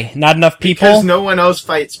qualify? Not enough people? Because no one else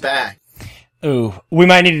fights back. Ooh, we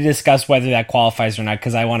might need to discuss whether that qualifies or not,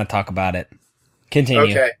 because I want to talk about it.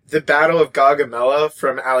 Continue. Okay. The Battle of Gaugamela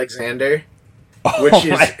from Alexander, which Oh is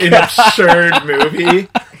my an God. absurd movie.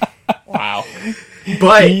 Wow.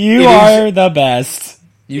 But You it are is the best.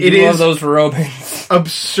 You It do love is- those Romans.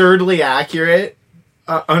 absurdly accurate,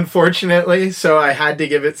 unfortunately, so I had to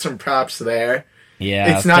give it some props there.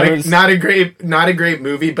 Yeah. It's not there's not a great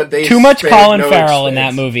movie, but they too much spared Colin no Farrell in that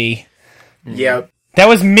expense. movie. Yep. That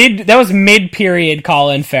was mid period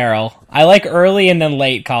Colin Farrell. I like early and then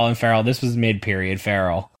late Colin Farrell. This was mid period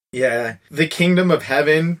Farrell. Yeah. The Kingdom of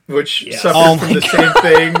Heaven, which Yes. suffers Oh from my the same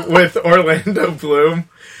thing with Orlando Bloom.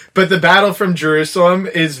 But the Battle from Jerusalem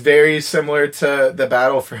is very similar to the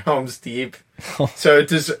Battle for Helm's Deep. So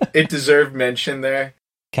it deserved mention there.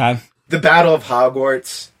 Okay. The Battle of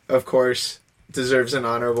Hogwarts, of course, deserves an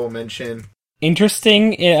honorable mention.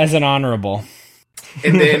 Interesting as an honorable.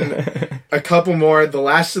 And then a couple more. The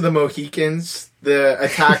Last of the Mohicans, the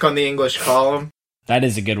attack on the English column. That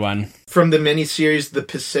is a good one. From the miniseries The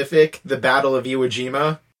Pacific, the Battle of Iwo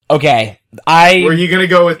Jima. Okay. Were you going to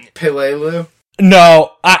go with Pelelu?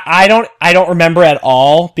 No, I don't remember at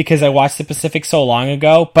all because I watched the Pacific so long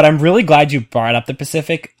ago, but I'm really glad you brought up the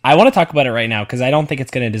Pacific. I want to talk about it right now because I don't think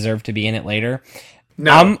it's going to deserve to be in it later.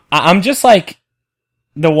 No. I'm just like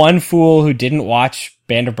the one fool who didn't watch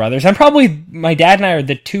Band of Brothers. I'm probably, my dad and I are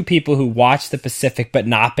the two people who watched the Pacific but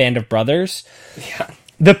not Band of Brothers. Yeah.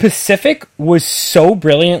 The Pacific was so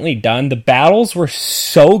brilliantly done. The battles were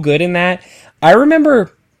so good in that. I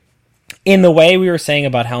remember, in the way we were saying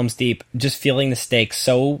about Helm's Deep, just feeling the stakes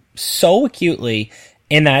so acutely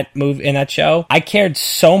in that in that show. I cared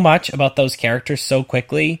so much about those characters so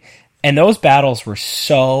quickly, and those battles were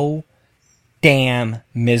so damn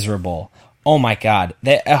miserable. Oh my god,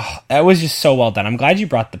 that was just so well done. I'm glad you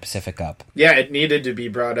brought the Pacific up. Yeah, it needed to be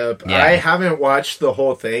brought up. Yeah. I haven't watched the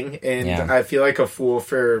whole thing, and Yeah. I feel like a fool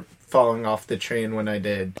for falling off the train when I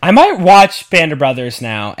did. I might watch Band of Brothers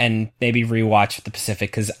now and maybe rewatch the Pacific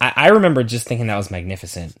because I remember just thinking that was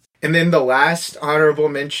magnificent. And then the last honorable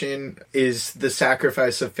mention is the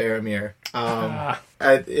sacrifice of Faramir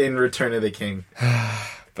in Return of the King.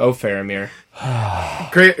 Oh, Faramir.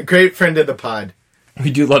 Great friend of the pod. We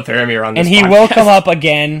do love Faramir on this And he podcast. will come up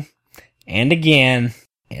again and again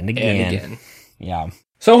and again. And again. Yeah.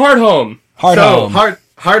 So, Hardhome. Hard home.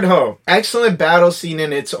 Hard home. Excellent battle scene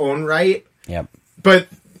in its own right, Yep. but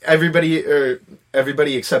everybody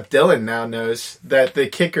except Dylan now knows that the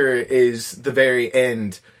kicker is the very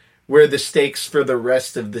end, where the stakes for the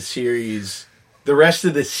rest of the series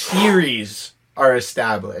are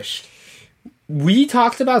established. We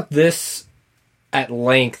talked about this at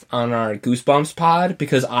length on our Goosebumps pod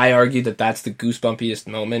because I argue that that's the goosebumpiest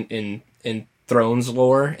moment in Thrones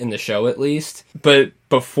lore, in the show at least. But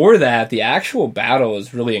before that, the actual battle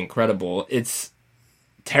is really incredible. It's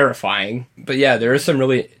terrifying. But yeah, there are some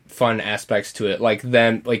really fun aspects to it. Like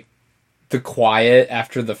the quiet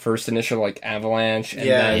after the first initial avalanche and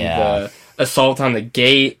then the assault on the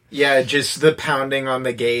gate. Yeah, just the pounding on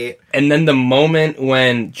the gate. And then the moment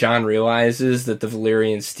when Jon realizes that the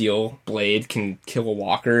Valyrian steel blade can kill a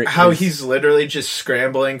walker. How is- he's literally just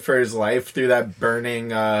scrambling for his life through that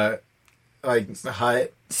burning hut.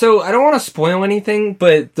 So, I don't want to spoil anything,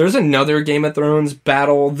 but there's another Game of Thrones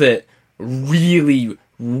battle that really,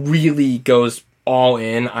 really goes all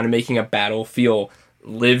in on making a battle feel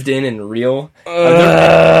lived in and real.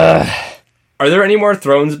 Are there any more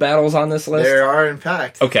Thrones battles on this list? There are, in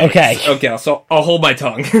fact. Okay. So I'll hold my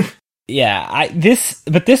tongue. Yeah, this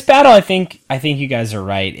battle, I think you guys are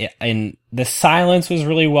right. And the silence was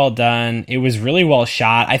really well done. It was really well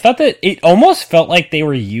shot. I thought that it almost felt like they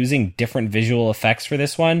were using different visual effects for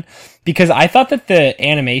this one because I thought that the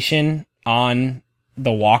animation on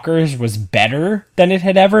the walkers was better than it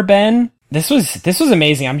had ever been. This was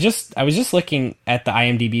amazing. I was just looking at the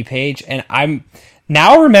IMDb page and I'm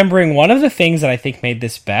now remembering one of the things that I think made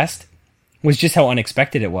this best was just how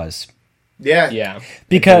unexpected it was. Yeah. Yeah.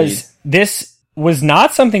 Because this was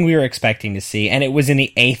not something we were expecting to see, and it was in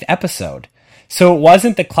the 8th episode. So it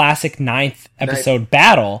wasn't the classic 9th episode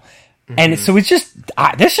battle. And so it's just,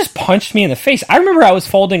 this just punched me in the face. I remember I was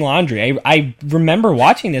folding laundry. I remember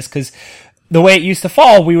watching this because the way it used to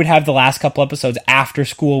fall, we would have the last couple episodes after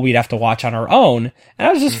school we'd have to watch on our own. And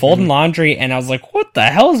I was just folding laundry, and I was like, what the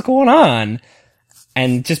hell is going on?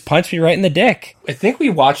 And just punched me right in the dick. I think we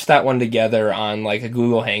watched that one together on like a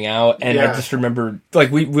Google Hangout, and I just remember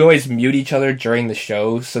like we always mute each other during the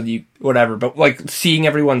show, so whatever. But like seeing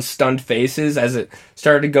everyone's stunned faces as it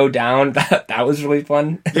started to go down, that was really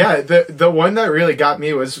fun. Yeah, the one that really got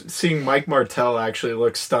me was seeing Mike Martell actually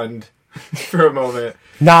look stunned for a moment.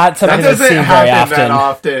 Not something that's seen very often. That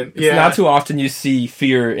often. It's not too often you see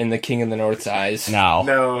fear in the King in the North's eyes.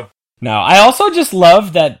 No. I also just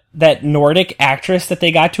love that Nordic actress that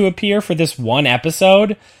they got to appear for this one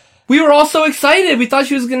episode. We were all so excited. We thought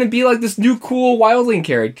she was going to be like this new cool wildling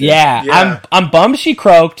character. Yeah. I'm bummed she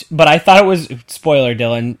croaked, but I thought it was, spoiler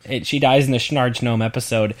Dylan, she dies in the Schnarge Gnome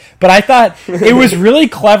episode. But I thought it was really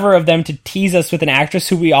clever of them to tease us with an actress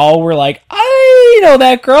who we all were like, I know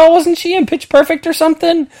that girl, wasn't she in Pitch Perfect or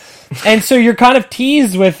something? And so you're kind of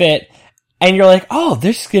teased with it, and you're like, oh,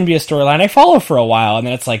 there's going to be a storyline I follow for a while. And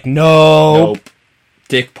then it's like, nope.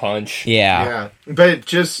 Dick punch. Yeah. But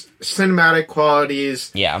just cinematic qualities.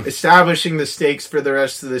 Yeah. Establishing the stakes for the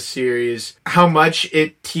rest of the series. How much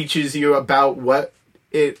it teaches you about what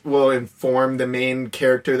it will inform the main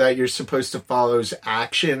character that you're supposed to follow's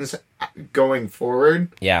actions going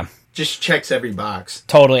forward. Yeah. Just checks every box.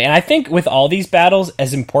 Totally. And I think with all these battles,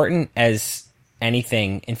 as important as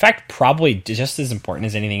anything, in fact, probably just as important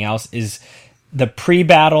as anything else, is the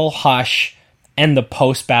pre-battle hush and the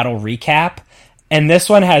post-battle recap. And this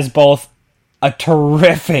one has both a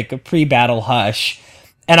terrific pre-battle hush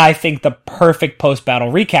and I think the perfect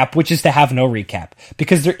post-battle recap, which is to have no recap,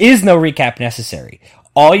 because there is no recap necessary.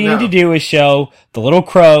 All you need to do is show the little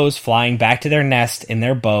crows flying back to their nest in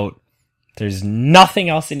their boat. There's nothing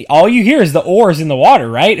else all you hear is the oars in the water,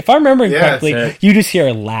 right? If I remember correctly, you just hear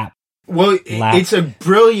a lap. Well, it's a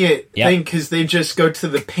brilliant thing because they just go to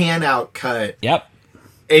the pan out cut. Yep.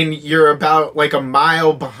 And you're about like a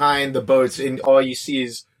mile behind the boats, and all you see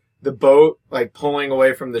is the boat like pulling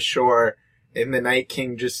away from the shore, and the Night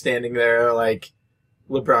King just standing there like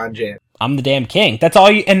LeBron James. I'm the damn king. That's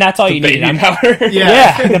all you, and that's all you need.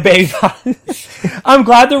 Yeah, the baby power. I'm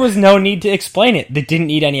glad there was no need to explain it. They didn't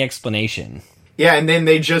need any explanation. Yeah, and then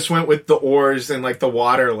they just went with the oars and like the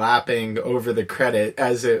water lapping over the credit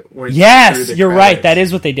as it went. Yes, you're right. That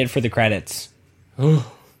is what they did for the credits.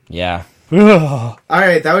 Yeah. All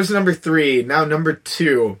right, that was number 3. Now number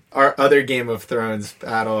 2, our other Game of Thrones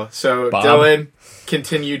battle. So Bob. Dylan,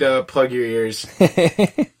 continue to plug your ears.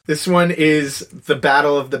 This one is the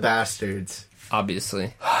Battle of the Bastards.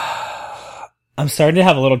 Obviously. I'm starting to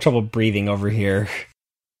have a little trouble breathing over here.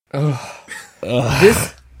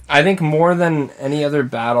 This, I think, more than any other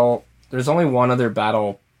battle, there's only one other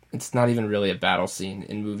battle, it's not even really a battle scene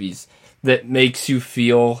in movies, that makes you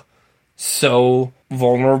feel so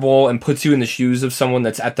vulnerable and puts you in the shoes of someone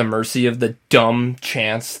that's at the mercy of the dumb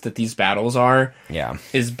chance that these battles are. Yeah.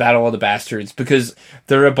 Is Battle of the Bastards, because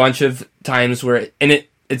there are a bunch of times where, and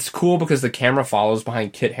it's cool because the camera follows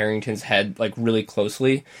behind Kit Harington's head like really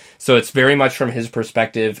closely, so it's very much from his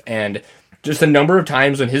perspective, and just a number of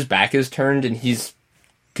times when his back is turned and he's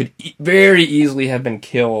could very easily have been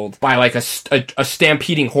killed by like a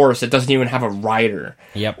stampeding horse that doesn't even have a rider.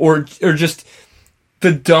 Yep. Or just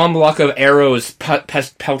the dumb luck of arrows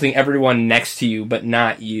pelting everyone next to you, but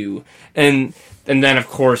not you. And then, of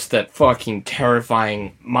course, that fucking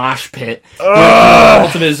terrifying mosh pit.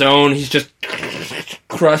 With of his own, he's just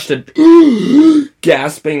crushed and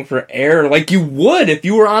gasping for air. Like you would if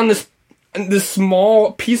you were on this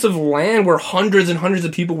small piece of land where hundreds and hundreds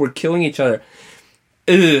of people were killing each other.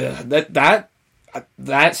 That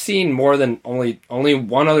scene, more than only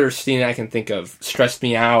one other scene I can think of, stressed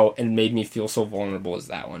me out and made me feel so vulnerable as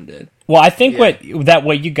that one did. Well, I think what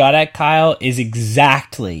you got at, Kyle, is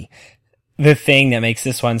exactly the thing that makes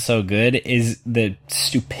this one so good, is the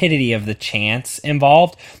stupidity of the chance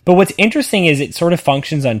involved. But what's interesting is it sort of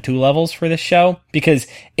functions on 2 levels for this show, because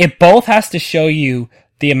it both has to show you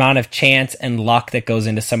the amount of chance and luck that goes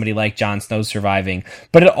into somebody like Jon Snow surviving,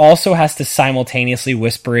 but it also has to simultaneously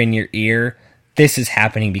whisper in your ear, this is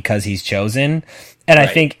happening because he's chosen. And right.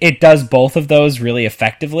 I think it does both of those really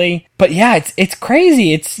effectively. But yeah, it's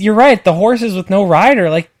crazy. You're right. The horses with no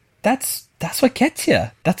rider, like that's what gets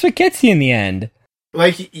you. That's what gets you in the end.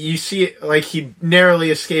 like you see, like he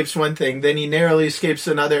narrowly escapes one thing, then he narrowly escapes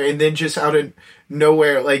another, and then just out of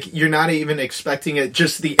nowhere, like you're not even expecting it,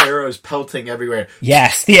 just the arrows pelting everywhere.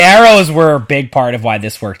 Yes, the arrows were a big part of why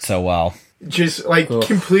this worked so well. Just like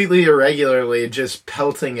completely irregularly, just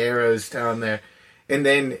pelting arrows down there. And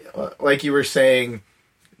then, like you were saying,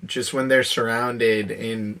 just when they're surrounded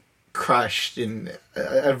and crushed and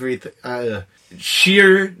everything,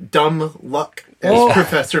 sheer dumb luck, as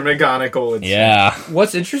Professor McGonagall would say. Yeah.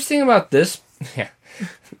 What's interesting about this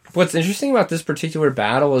particular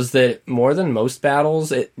battle is that more than most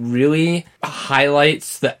battles, it really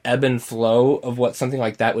highlights the ebb and flow of what something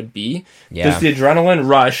like that would be. Yeah. There's the adrenaline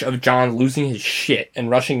rush of John losing his shit and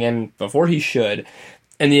rushing in before he should,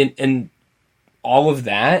 and all of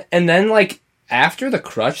that, and then like after the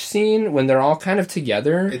crush scene when they're all kind of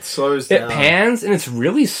together, It slows down. it pans and it's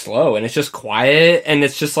really slow and it's just quiet and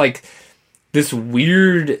it's just like this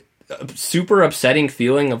weird, super upsetting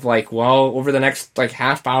feeling of like, well, over the next like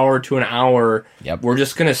half hour to an hour, Yep. we're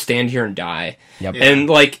just gonna stand here and die. Yep. And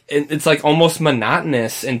like it's like almost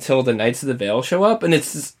monotonous until the Knights of the Vale show up, and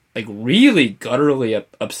it's this, like really gutturally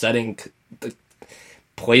upsetting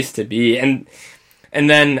place to be. And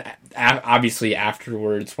then obviously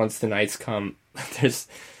afterwards, once the Knights come, there's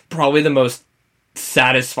probably the most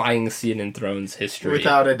satisfying scene in Thrones history,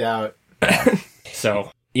 Without a doubt.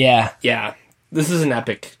 So Yeah. yeah, this is an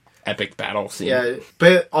epic battle scene. Yeah,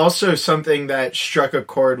 but also something that struck a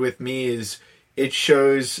chord with me is it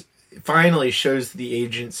finally shows the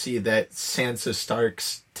agency that Sansa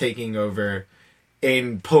Stark's taking over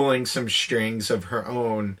and pulling some strings of her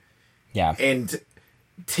own Yeah. and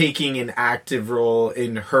taking an active role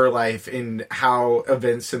in her life in how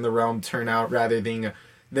events in the realm turn out rather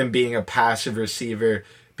than being a passive receiver.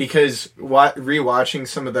 Because rewatching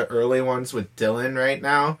some of the early ones with Dylan right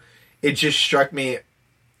now, it just struck me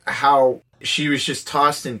how she was just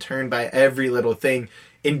tossed and turned by every little thing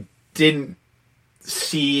and didn't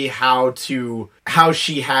see how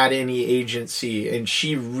she had any agency, and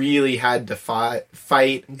she really had to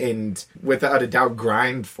fight and without a doubt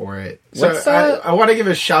grind for it. I want to give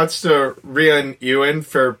a shouts to Rian Ewan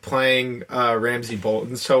for playing Ramsay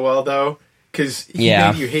Bolton so well though, because he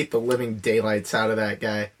made you hate the living daylights out of that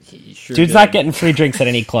guy. Dude's not getting free drinks at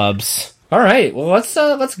any clubs. All right, well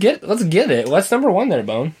let's get it. What's number one there,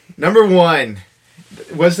 Bone? Number one.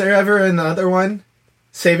 Was there ever another one?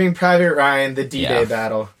 Saving Private Ryan, the D-Day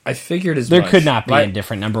battle. I figured as There much. could not be a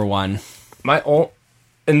different number one.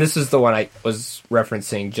 And this is the one I was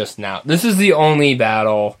referencing just now. This is the only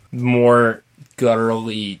battle more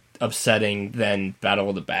gutturally upsetting than Battle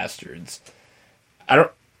of the Bastards.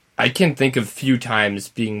 I can think of few times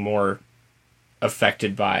being more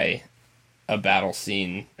affected by a battle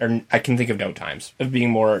scene, or I can think of no times of being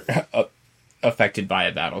more affected by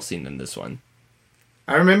a battle scene than this one.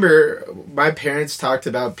 I remember my parents talked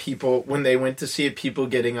about people, when they went to see it, people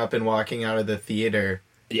getting up and walking out of the theater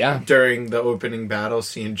during the opening battle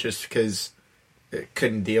scene just because it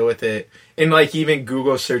couldn't deal with it. And like even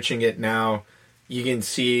Google searching it now, you can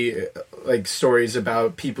see like stories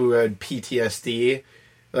about people who had PTSD.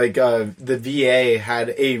 Like the VA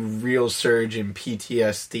had a real surge in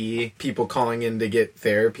PTSD, people calling in to get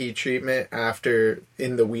therapy treatment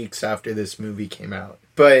in the weeks after this movie came out.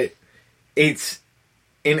 But it's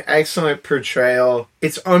an excellent portrayal.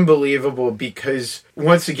 It's unbelievable because,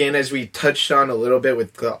 once again, as we touched on a little bit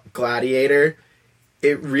with Gladiator,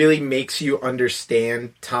 it really makes you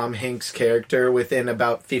understand Tom Hanks' character within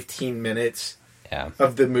about 15 minutes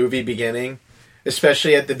of the movie beginning.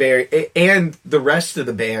 Especially at the and the rest of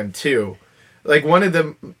the band, too. Like, one of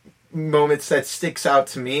the moments that sticks out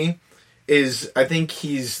to me is, I think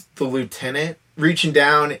he's the lieutenant, reaching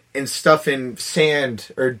down and stuffing sand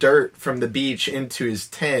or dirt from the beach into his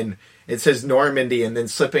tin. It says Normandy, and then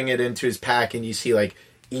slipping it into his pack, and you see like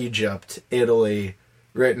Egypt, Italy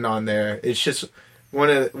written on there. It's just one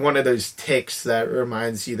of those ticks that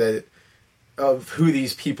reminds you of who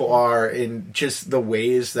these people are and just the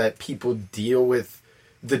ways that people deal with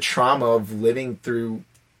the trauma of living through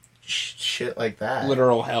shit like that.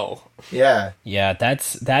 Literal hell. Yeah. Yeah,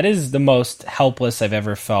 that is the most helpless I've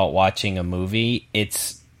ever felt watching a movie.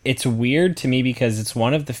 It's weird to me because it's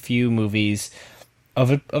one of the few movies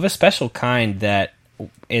of a special kind that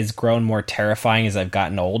has grown more terrifying as I've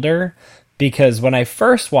gotten older. Because when I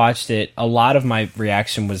first watched it, a lot of my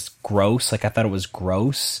reaction was gross. Like, I thought it was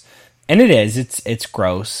gross. And it is. It's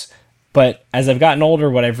gross. But as I've gotten older,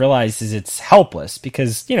 what I've realized is it's helpless.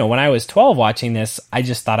 Because, when I was 12 watching this, I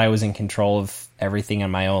just thought I was in control of everything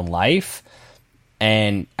in my own life.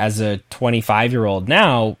 And as a 25-year-old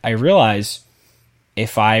now, I realize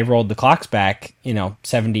if I rolled the clocks back,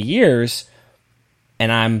 70 years,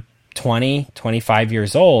 and I'm 20, 25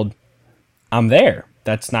 years old, I'm there.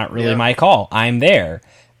 That's not really my call. I'm there.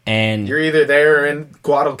 And you're either there or in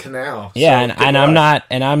Guadalcanal. Yeah, so and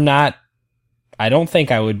I'm not, I don't think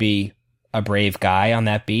I would be a brave guy on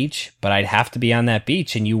that beach, but I'd have to be on that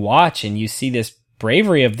beach, and you watch and you see this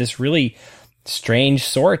bravery of this really strange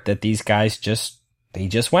sort that these guys just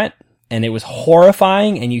went. And it was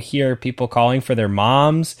horrifying, and you hear people calling for their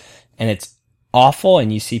moms, and it's awful,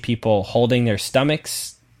 and you see people holding their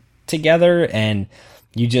stomachs together, and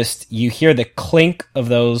you hear the clink of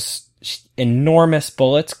those enormous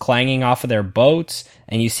bullets clanging off of their boats,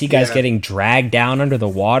 and you see guys getting dragged down under the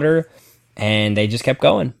water, and they just kept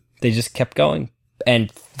going. They just kept going.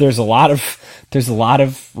 And there's a lot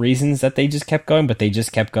of reasons that they just kept going, but they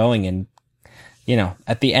just kept going. And,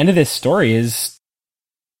 at the end of this story is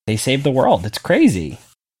they saved the world. It's crazy.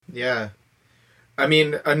 Yeah. I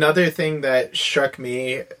mean, another thing that struck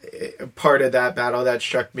me, part of that battle that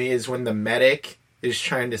struck me, is when the medic is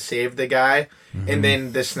trying to save the guy, and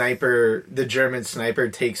then the German sniper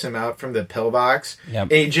takes him out from the pillbox,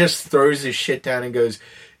 and he just throws his shit down and goes,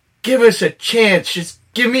 "Give us a chance, just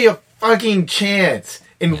give me a fucking chance,"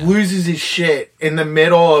 and loses his shit in the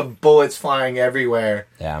middle of bullets flying everywhere,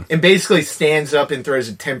 and basically stands up and throws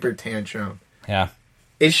a temper tantrum.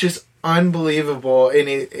 It's just unbelievable,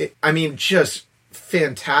 and just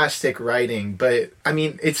fantastic writing, but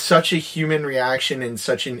it's such a human reaction in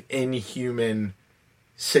such an inhuman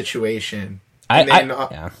situation. And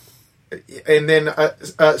then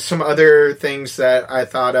some other things that I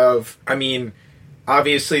thought of.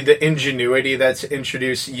 Obviously the ingenuity that's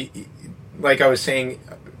introduced, like I was saying,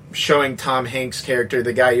 showing Tom Hanks' character,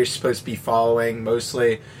 the guy you're supposed to be following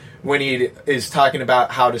mostly, when he is talking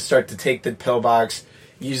about how to start to take the pillbox,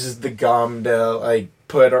 uses the gum to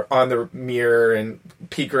put on the mirror and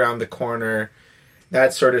peek around the corner,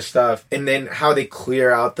 that sort of stuff. And then how they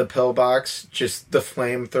clear out the pillbox, just the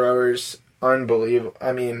flamethrowers, unbelievable.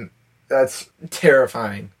 That's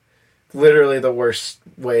terrifying. Literally the worst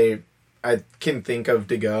way I can think of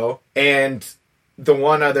to go. And the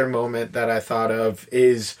one other moment that I thought of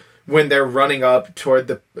is when they're running up toward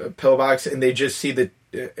the pillbox and they just see they've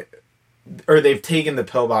taken the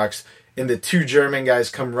pillbox and the two German guys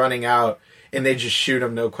come running out and they just shoot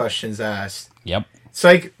them, no questions asked. Yep. It's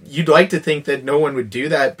like, you'd like to think that no one would do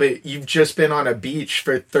that, but you've just been on a beach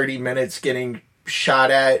for 30 minutes getting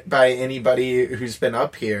shot at by anybody who's been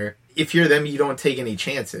up here. If you're them, you don't take any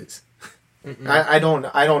chances. I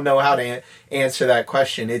don't know how to answer that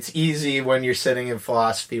question. It's easy when you're sitting in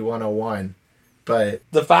Philosophy 101, but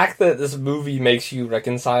the fact that this movie makes you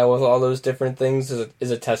reconcile with all those different things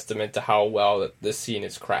is a testament to how well that this scene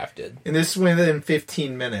is crafted. And this is within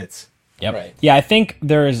 15 minutes. Yep. Right. Yeah, I think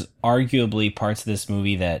there's arguably parts of this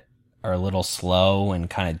movie that are a little slow and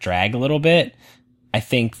kind of drag a little bit. I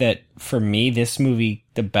think that for me, this movie,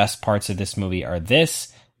 the best parts of this movie are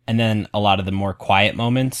this, and then a lot of the more quiet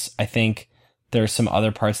moments. I think there's some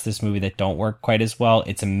other parts of this movie that don't work quite as well.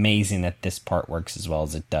 It's amazing that this part works as well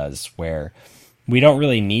as it does, where we don't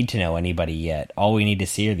really need to know anybody yet. All we need to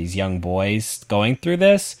see are these young boys going through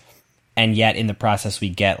this. And yet, in the process, we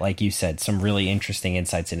get, like you said, some really interesting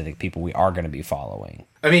insights into the people we are going to be following.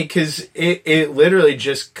 Because it literally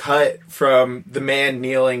just cut from the man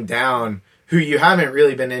kneeling down, who you haven't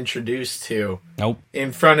really been introduced to. Nope.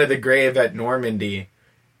 In front of the grave at Normandy.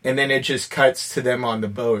 And then it just cuts to them on the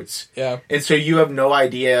boats. Yeah. And so you have no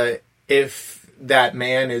idea if that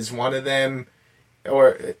man is one of them,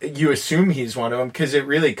 or you assume he's one of them, because it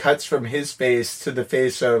really cuts from his face to the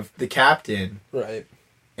face of the captain. Right.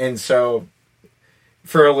 And so,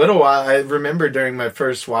 for a little while, I remember during my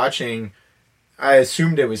first watching, I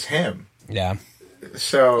assumed it was him. Yeah.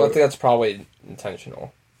 So I think that's probably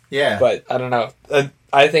intentional. Yeah. But I don't know.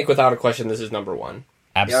 I think without a question, this is number one.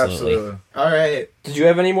 Absolutely. Yeah, absolutely. All right. Did you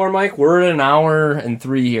have any more, Mike? We're at an hour and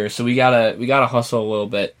 3 here, so we gotta hustle a little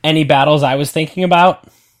bit. Any battles I was thinking about?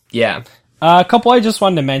 Yeah. A couple I just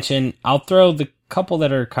wanted to mention. I'll throw the couple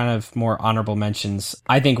that are kind of more honorable mentions.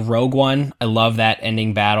 I think Rogue One. I love that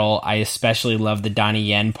ending battle. I especially love the Donnie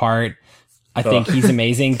Yen part. I think he's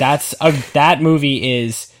amazing. That movie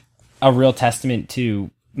is a real testament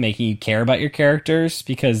to making you care about your characters,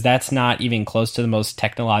 because that's not even close to the most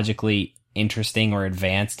technologically interesting or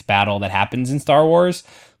advanced battle that happens in Star Wars,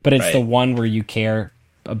 but it's the one where you care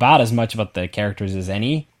about as much about the characters as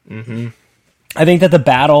any. Mm-hmm. I think that the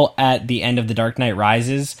battle at the end of The Dark Knight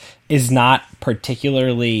Rises is not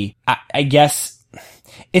particularly, I guess,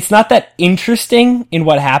 it's not that interesting in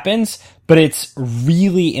what happens, but it's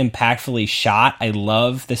really impactfully shot. I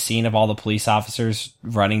love the scene of all the police officers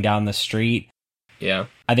running down the street. Yeah.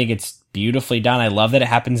 I think it's beautifully done. I love that it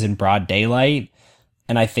happens in broad daylight.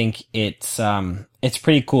 and I think it's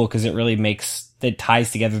pretty cool because it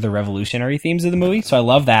ties together the revolutionary themes of the movie. So I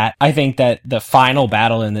love that. I think that the final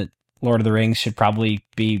battle in the Lord of the Rings should probably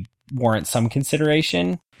warrant some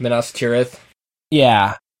consideration. Minas Tirith.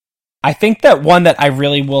 Yeah. I think that one that I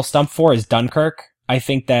really will stump for is Dunkirk. I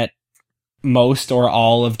think that most or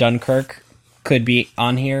all of Dunkirk could be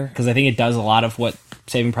on here because I think it does a lot of what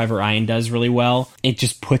Saving Private Ryan does really well. It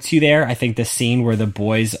just puts you there. I think the scene where the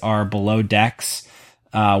boys are below decks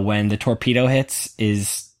when the torpedo hits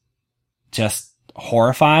is just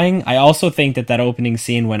horrifying. I also think that opening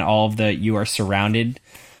scene when all of the "you are surrounded"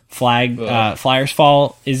 flyers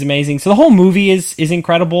fall is amazing. So the whole movie is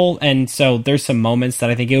incredible, and so there's some moments that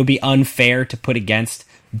I think it would be unfair to put against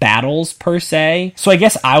battles per se. So I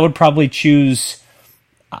guess I would probably choose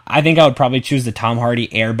the Tom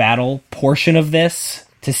Hardy air battle portion of this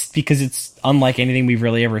because it's unlike anything we've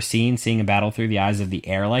really ever seen, seeing a battle through the eyes of the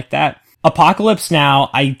air like that. Apocalypse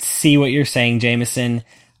Now, I see what you're saying, Jameson.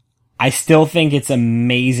 I still think it's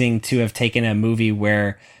amazing to have taken a movie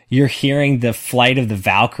where you're hearing the flight of the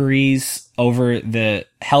Valkyries over the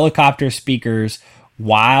helicopter speakers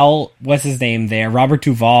while, what's his name there, Robert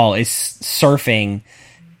Duvall is surfing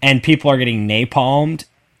and people are getting napalmed,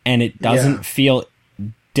 and it doesn't feel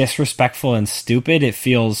disrespectful and stupid. It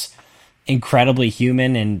feels incredibly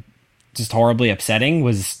human and just horribly upsetting.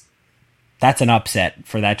 That's an upset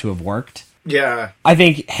for that to have worked. Yeah. I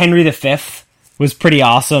think Henry V was pretty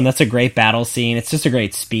awesome. That's a great battle scene. It's just a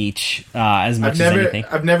great speech, as much as anything.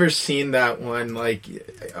 I've never seen that one, like,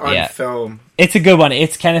 on film. It's a good one.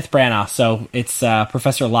 It's Kenneth Branagh, so it's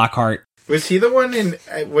Professor Lockhart. Was he the one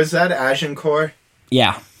was that Agincourt?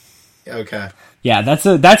 Yeah. Okay. Yeah, that's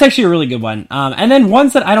actually a really good one. And then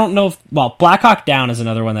ones that I don't know Black Hawk Down is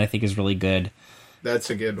another one that I think is really good. That's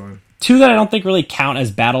a good one. Two that I don't think really count as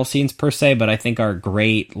battle scenes per se, but I think are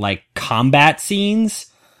great, like, combat scenes.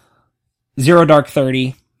 Zero Dark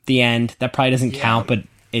 30, the end. That probably doesn't count, but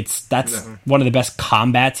that's one of the best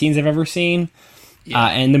combat scenes I've ever seen. Yeah.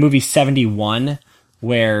 And the movie 71,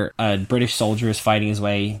 where a British soldier is fighting his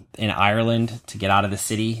way in Ireland to get out of the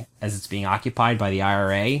city as it's being occupied by the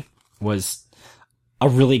IRA, was a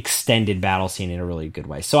really extended battle scene in a really good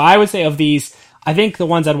way. So I would say of these, I think the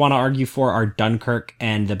ones I'd want to argue for are Dunkirk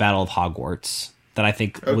and the Battle of Hogwarts, that I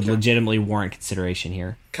think would legitimately warrant consideration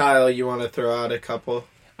here. Kyle, you want to throw out a couple?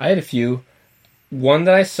 I had a few. One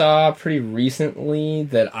that I saw pretty recently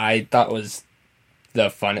that I thought was the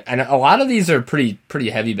fun, and a lot of these are pretty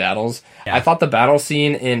heavy battles. Yeah. I thought the battle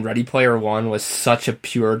scene in Ready Player One was such a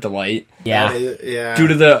pure delight. Yeah. Due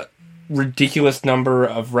to the ridiculous number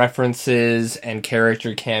of references and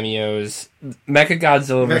character cameos.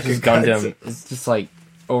 Mechagodzilla vs. Gundam is just like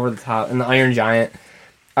over the top. And the Iron Giant,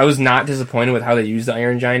 I was not disappointed with how they used the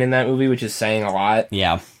Iron Giant in that movie, which is saying a lot.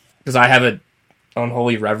 Yeah. Because I have an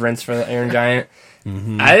unholy reverence for the Iron Giant.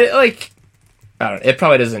 Mm-hmm. I don't know, it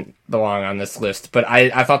probably doesn't belong on this list, but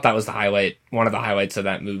I thought that was one of the highlights of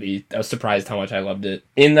that movie. I was surprised how much I loved it.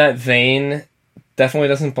 In that vein, definitely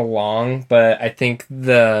doesn't belong, but I think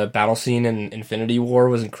the battle scene in Infinity War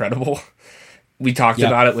was incredible. We talked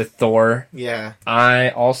about it with Thor. Yeah. I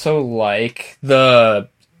also like the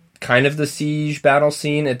siege battle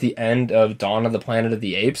scene at the end of Dawn of the Planet of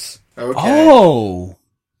the Apes. Okay. Oh,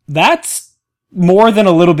 that's more than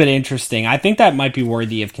a little bit interesting. I think that might be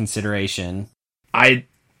worthy of consideration. I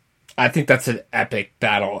think that's an epic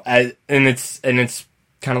battle, and it's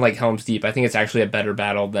kind of like Helm's Deep. I think it's actually a better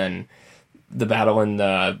battle than the battle in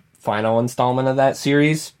the final installment of that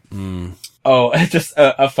series. Mm. Oh, just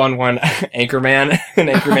a fun one. Anchorman and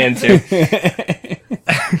Anchorman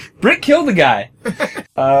 2. Brick killed the guy.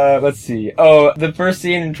 Let's see. Oh, the first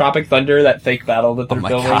scene in Tropic Thunder, that fake battle that they're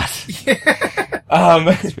filming. God.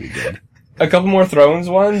 That's pretty good. A couple more Thrones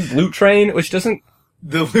ones. Loot Train, which doesn't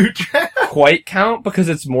the loot train quite count because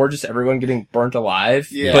it's more just everyone getting burnt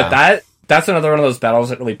alive. Yeah. But that's another one of those battles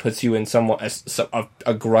that really puts you in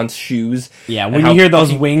a grunt's shoes. Yeah, when you hear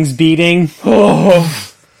those wings beating.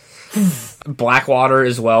 Blackwater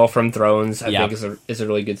as well from Thrones, I think is a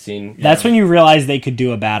really good scene. That's when you realize they could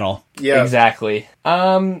do a battle. Yeah, exactly.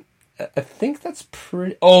 I think that's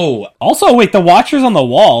pretty. Oh, also, wait, the Watchers on the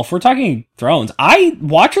Wall. If we're talking Thrones,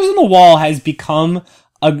 Watchers on the Wall has become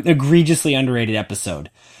an egregiously underrated episode.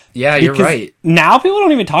 Yeah, you're right. Now people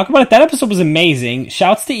don't even talk about it. That episode was amazing.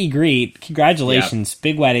 Shouts to Ygritte. Congratulations,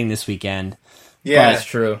 big wedding this weekend. Yeah, that's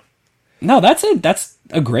true. No, that's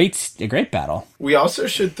a great battle. We also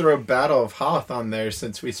should throw Battle of Hoth on there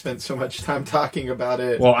since we spent so much time talking about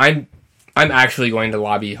it. Well, I'm actually going to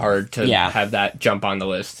lobby hard to have that jump on the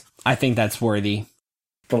list. I think that's worthy.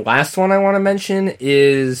 The last one I want to mention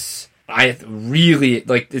is I really,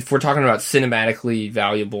 like, if we're talking about cinematically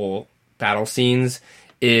valuable battle scenes,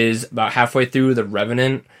 is about halfway through The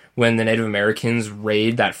Revenant when the Native Americans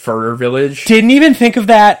raid that fur village. Didn't even think of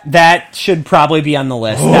that. That should probably be on the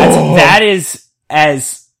list. That is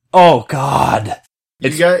as... Oh, God.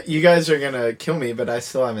 You guys are gonna kill me, but I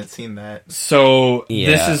still haven't seen that. So, Yeah.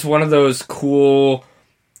 This is one of those cool...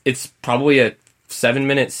 It's probably a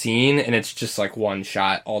 7-minute scene, and it's just like one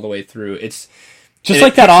shot all the way through. It's Just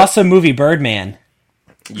like that awesome movie, Birdman.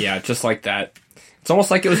 Yeah, just like that. It's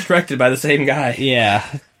almost like it was directed by the same guy. Yeah.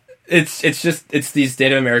 It's these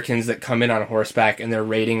Native Americans that come in on horseback and they're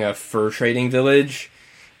raiding a fur trading village,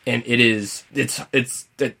 and it's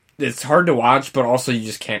hard to watch, but also you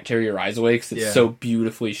just can't tear your eyes away because it's so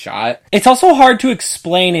beautifully shot. It's also hard to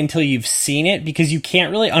explain until you've seen it because you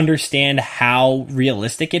can't really understand how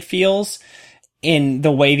realistic it feels in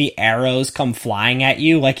the way the arrows come flying at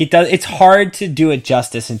you. Like, it's hard to do it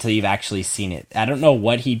justice until you've actually seen it. I don't know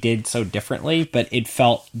what he did so differently, but it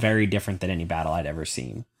felt very different than any battle I'd ever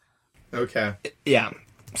seen. Okay. Yeah.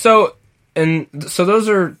 So those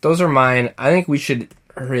are mine. I think we should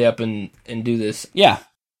hurry up and do this. Yeah.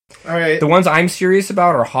 All right. The ones I'm serious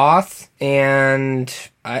about are Hoth, and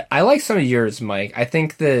I like some of yours, Mike. I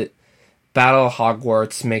think that Battle of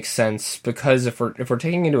Hogwarts makes sense because if we're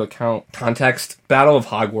taking into account context, Battle of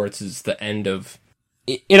Hogwarts is the end of...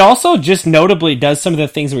 It also just notably does some of the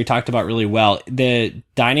things that we talked about really well. The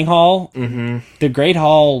dining hall, the Great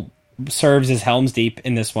Hall serves as Helm's Deep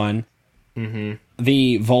in this one. Mm-hmm.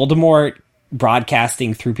 The Voldemort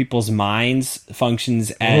broadcasting through people's minds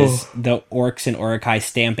functions as the orcs and Uruk-hai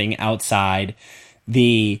stamping outside.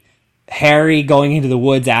 The Harry going into the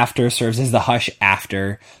woods after serves as the hush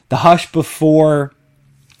after. The hush before,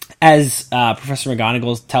 as Professor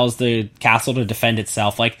McGonagall tells the castle to defend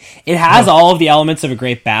itself. Like, it has all of the elements of a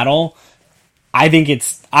great battle.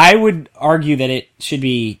 I would argue that it should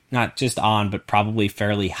be not just on, but probably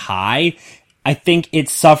fairly high. I think it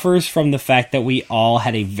suffers from the fact that we all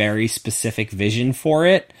had a very specific vision for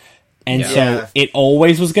it. And so it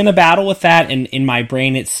always was going to battle with that, and in my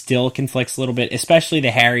brain it still conflicts a little bit, especially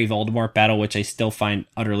the Harry Voldemort battle, which I still find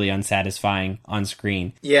utterly unsatisfying on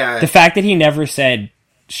screen. Yeah. The fact that he never said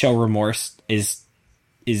show remorse is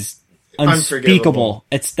unspeakable.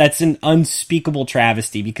 That's an unspeakable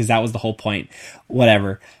travesty because that was the whole point.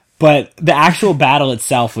 Whatever. But the actual battle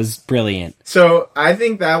itself was brilliant. So I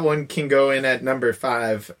think that one can go in at number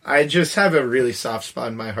 5. I just have a really soft spot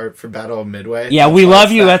in my heart for Battle of Midway. Yeah, we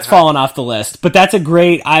love you. That's fallen off the list. But that's a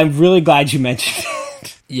great... I'm really glad you mentioned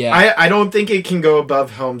it. Yeah. I don't think it can go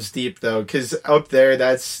above Helm's Deep, though, because up there,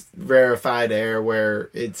 that's rarefied air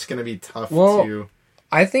where it's going to be tough to...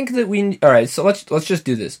 I think that all right, so let's just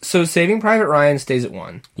do this. So Saving Private Ryan stays at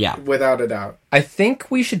 1. Yeah. Without a doubt. I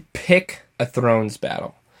think we should pick a Thrones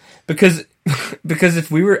battle. Because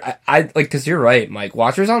if we were, because you're right, Mike.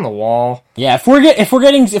 Watchers on the Wall. Yeah, if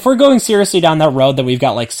we're going seriously down that road, then we've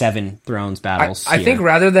got like 7 Thrones battles. I think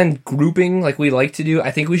rather than grouping like we like to do,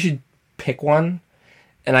 I think we should pick one.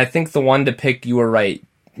 And I think the one to pick, you were right.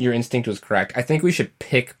 Your instinct was correct. I think we should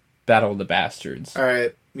pick Battle of the Bastards. All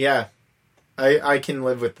right, yeah, I can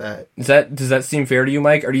live with that. Does that seem fair to you,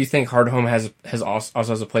 Mike, or do you think Hardhome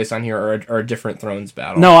also has a place on here, or a different Thrones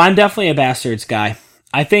battle? No, I'm definitely a Bastards guy.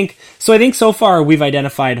 I think so far we've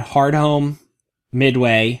identified Hardhome,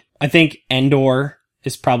 Midway. I think Endor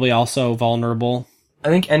is probably also vulnerable. I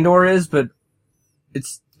think Endor is, but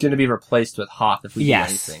it's going to be replaced with Hoth if we do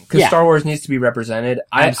anything. Because Star Wars needs to be represented.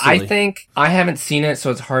 I think, I haven't seen it,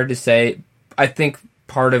 so it's hard to say. I think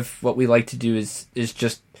part of what we like to do is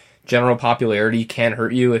just general popularity can't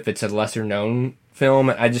hurt you if it's a lesser known film.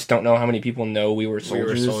 I just don't know how many people know We Were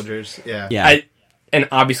Soldiers. Yeah. And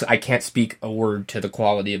obviously, I can't speak a word to the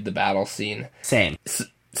quality of the battle scene. Same.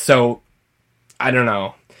 So, I don't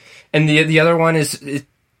know. And the other one is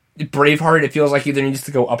Braveheart. It feels like either needs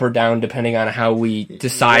to go up or down depending on how we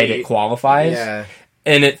decide it qualifies. Yeah.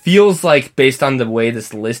 And it feels like, based on the way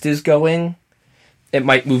this list is going, it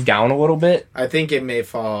might move down a little bit. I think it may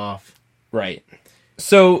fall off. Right.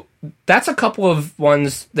 So, that's a couple of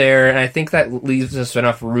ones there, and I think that leaves us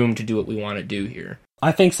enough room to do what we want to do here.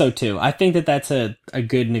 I think so, too. I think that that's a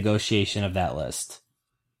good negotiation of that list.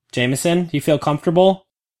 Jameson, do you feel comfortable?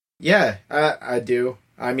 Yeah, I do.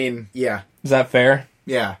 I mean, yeah. Is that fair?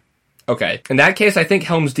 Yeah. Okay. In that case, I think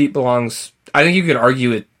Helm's Deep belongs... I think you could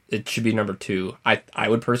argue it should be number 2. I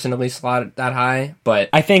would personally slot it that high, but...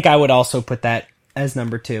 I think I would also put that as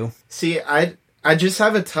number 2. See, I just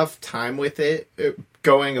have a tough time with it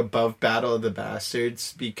going above Battle of the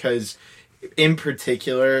Bastards because, in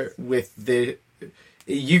particular, with the...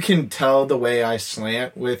 you can tell the way I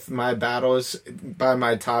slant with my battles by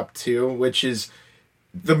my top two, which is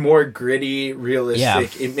the more gritty,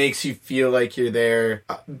 realistic. It makes you feel like you're there,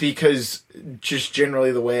 because just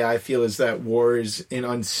generally the way I feel is that war is an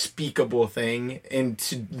unspeakable thing, and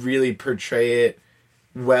to really portray it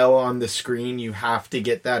well on the screen, you have to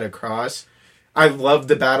get that across. I love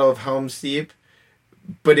the Battle of Helm's Deep,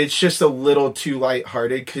 but it's just a little too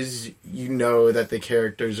lighthearted, because you know that the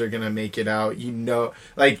characters are going to make it out. You know,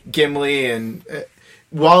 like Gimli, and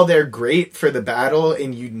while they're great for the battle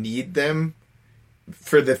and you need them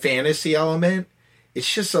for the fantasy element,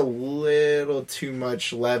 it's just a little too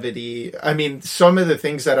much levity. I mean, some of the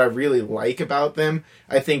things that I really like about them,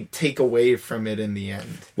 I think, take away from it in the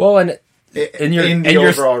end. Well, in the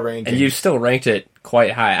overall ranking. And you still ranked it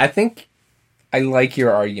quite high. I think I like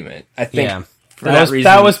your argument. I think for that reason,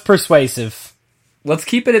 that was persuasive. Let's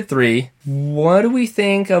keep it at 3. What do we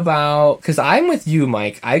think about... Because I'm with you,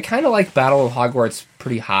 Mike. I kind of like Battle of Hogwarts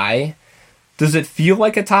pretty high. Does it feel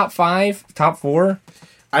like a top 5, top 4?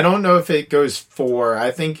 I don't know if it goes 4.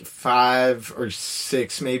 I think 5 or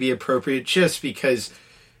 6 may be appropriate, just because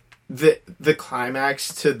the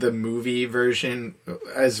climax to the movie version,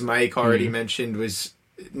 as Mike already mentioned, was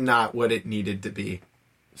not what it needed to be.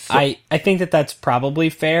 So, I think that's probably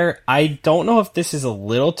fair. I don't know if this is a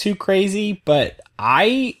little too crazy, but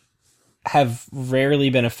I have rarely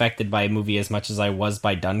been affected by a movie as much as I was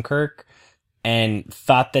by Dunkirk, and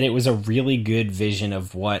thought that it was a really good vision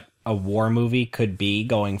of what a war movie could be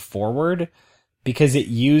going forward, because it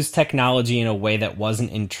used technology in a way that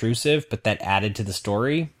wasn't intrusive, but that added to the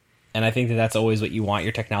story. And I think that's always what you want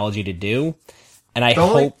your technology to do. And I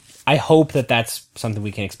hope that that's something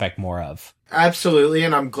we can expect more of. Absolutely,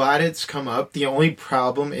 and I'm glad it's come up. The only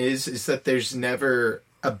problem is that there's never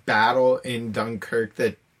a battle in Dunkirk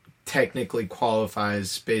that technically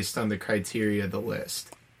qualifies based on the criteria of the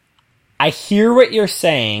list. I hear what you're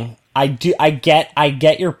saying. I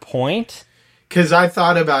get your point. Because I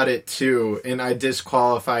thought about it too, and I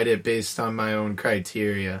disqualified it based on my own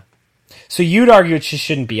criteria. So you'd argue it just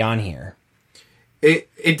shouldn't be on here.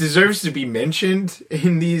 It deserves to be mentioned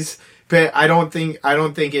in these, but I don't think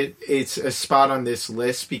it's a spot on this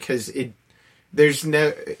list, because there's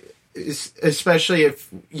no, especially if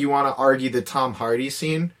you want to argue the Tom Hardy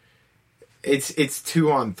scene, it's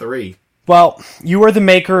 2 on 3. Well, you are the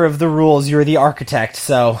maker of the rules. You're the architect,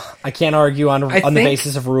 so I can't argue on the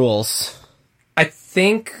basis of rules. I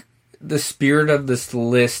think the spirit of this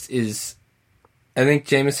list is... I think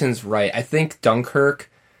Jameson's right. I think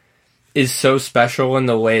Dunkirk is so special in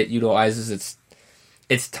the way it utilizes its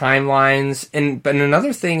timelines. But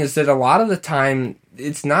another thing is that a lot of the time,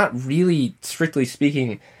 it's not really, strictly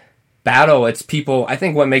speaking, battle. It's people. I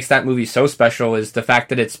think what makes that movie so special is the fact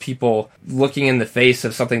that it's people looking in the face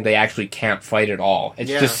of something they actually can't fight at all.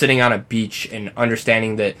 It's just sitting on a beach and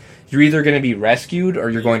understanding that you're either going to be rescued or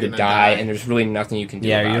you're going to die, and there's really nothing you can do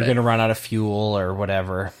about it. Yeah, you're going to run out of fuel or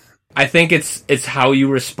whatever. I think it's how you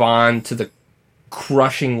respond to the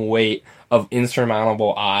crushing weight of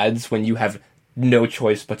insurmountable odds when you have no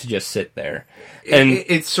choice but to just sit there. And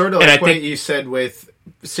it's sort of like what you said with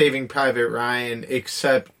Saving Private Ryan,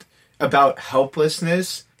 except about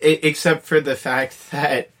helplessness, except for the fact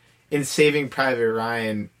that in Saving Private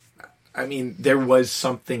Ryan, I mean, there was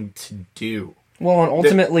something to do. Well, and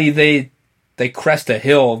ultimately they crest a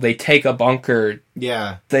hill, they take a bunker,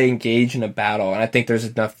 they engage in a battle, and I think there's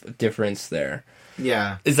enough difference there.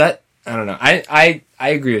 Yeah. Is that... I don't know. I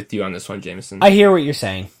agree with you on this one, Jameson. I hear what you're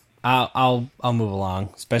saying. I'll move along,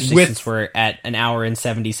 especially since we're at an hour and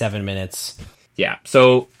 77 minutes. Yeah,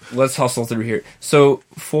 so let's hustle through here. So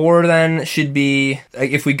 4 then should be,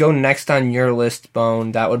 if we go next on your list,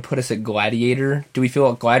 Bone, that would put us at Gladiator. Do we feel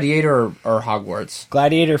like Gladiator or Hogwarts?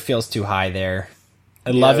 Gladiator feels too high there. I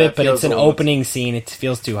love it, but it's an opening scene. It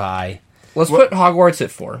feels too high. Let's put Hogwarts at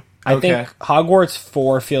 4. I think Hogwarts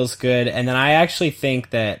 4 feels good, and then I actually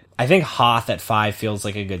think Hoth at 5 feels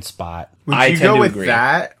like a good spot. Would you go with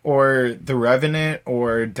that, or The Revenant,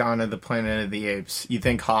 or Dawn of the Planet of the Apes? You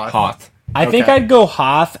think Hoth? Hoth. I think I'd go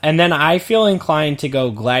Hoth, and then I feel inclined to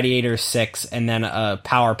go Gladiator 6, and then a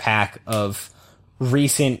power pack of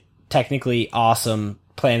recent, technically awesome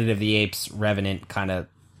Planet of the Apes Revenant kind of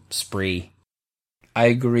spree. I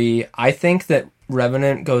agree. I think that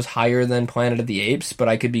Revenant goes higher than Planet of the Apes, but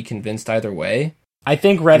I could be convinced either way. I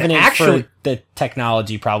think Revenant for the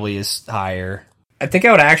technology probably is higher. I think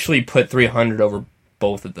I would actually put 300 over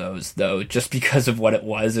both of those, though, just because of what it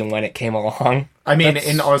was and when it came along. I mean,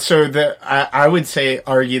 and also I would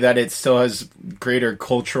argue that it still has greater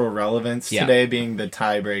cultural relevance today, being the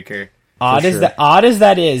tiebreaker. Odd as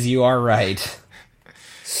that is, you are right.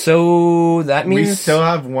 So that means We still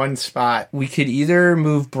have one spot. we could either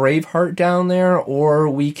move Braveheart down there, or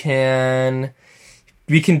we can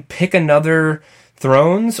pick another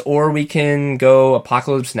Thrones, or we can go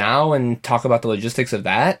Apocalypse Now and talk about the logistics of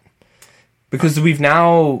that. Because we've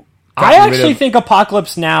now... I actually think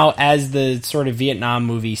Apocalypse Now as the sort of Vietnam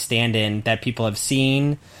movie stand-in that people have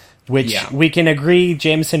seen, which we can agree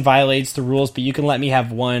Jameson violates the rules, but you can let me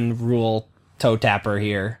have one rule toe tapper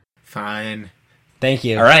here. Fine. Thank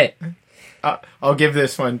you. All right. I'll give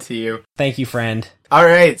this one to you. Thank you, friend. All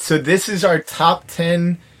right, so this is our top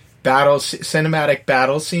 10 cinematic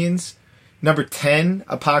battle scenes. Number 10,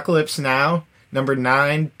 Apocalypse Now. Number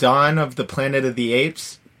 9, Dawn of the Planet of the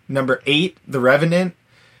Apes. Number 8, The Revenant.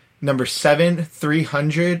 Number 7,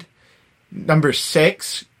 300. Number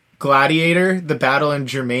 6, Gladiator, The Battle in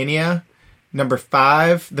Germania. Number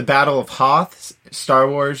 5, The Battle of Hoth, Star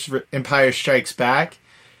Wars Empire Strikes Back.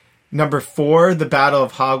 Number 4, The Battle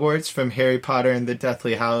of Hogwarts from Harry Potter and the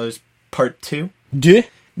Deathly Hallows Part 2. Duh.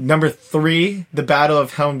 Number 3, The Battle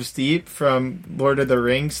of Helm's Deep from Lord of the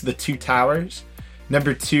Rings, The Two Towers.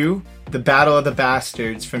 Number 2, The Battle of the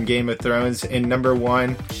Bastards from Game of Thrones. And number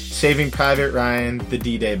 1, Saving Private Ryan, The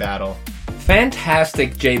D-Day Battle.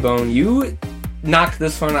 Fantastic, J-Bone. You knocked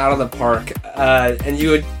this one out of the park, and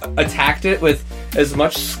you attacked it with as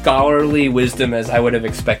much scholarly wisdom as I would have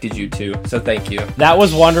expected you to. So thank you. That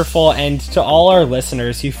was wonderful, and to all our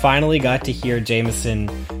listeners, you finally got to hear Jameson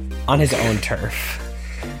on his own turf.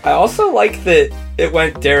 I also like that it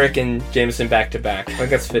went Derek and Jameson back to back. I think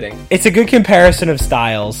that's fitting. It's a good comparison of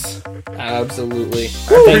styles. Absolutely.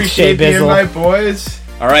 Thanks, Jay Appreciate being Bizzle. my boys.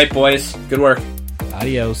 All right, boys. Good work.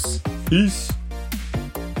 Adios. Peace.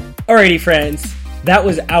 Alrighty, friends. That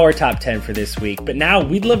was our top 10 for this week, but now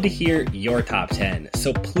we'd love to hear your top 10.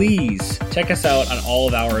 So please check us out on all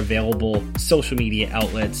of our available social media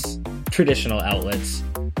outlets, traditional outlets,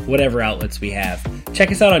 whatever outlets we have.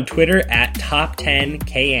 Check us out on Twitter at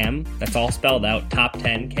Top10KM. That's all spelled out,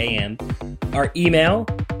 Top10KM. Our email,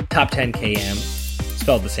 Top10KM,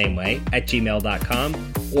 spelled the same way, at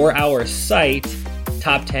gmail.com. Or our site,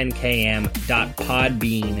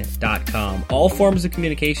 top10km.podbean.com. All forms of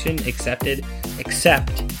communication accepted,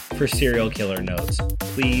 except for serial killer notes.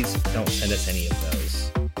 Please don't send us any of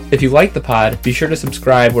those. If you like the pod, be sure to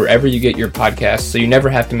subscribe wherever you get your podcasts so you never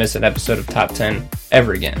have to miss an episode of Top 10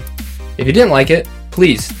 ever again. If you didn't like it,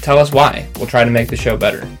 please tell us why. We'll try to make the show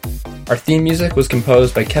better. Our theme music was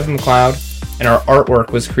composed by Kevin MacLeod, and our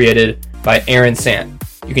artwork was created by Erin Sant.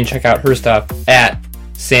 You can check out her stuff at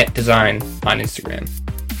Sant Design on Instagram.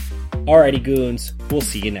 Alrighty, goons. We'll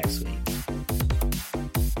see you next week.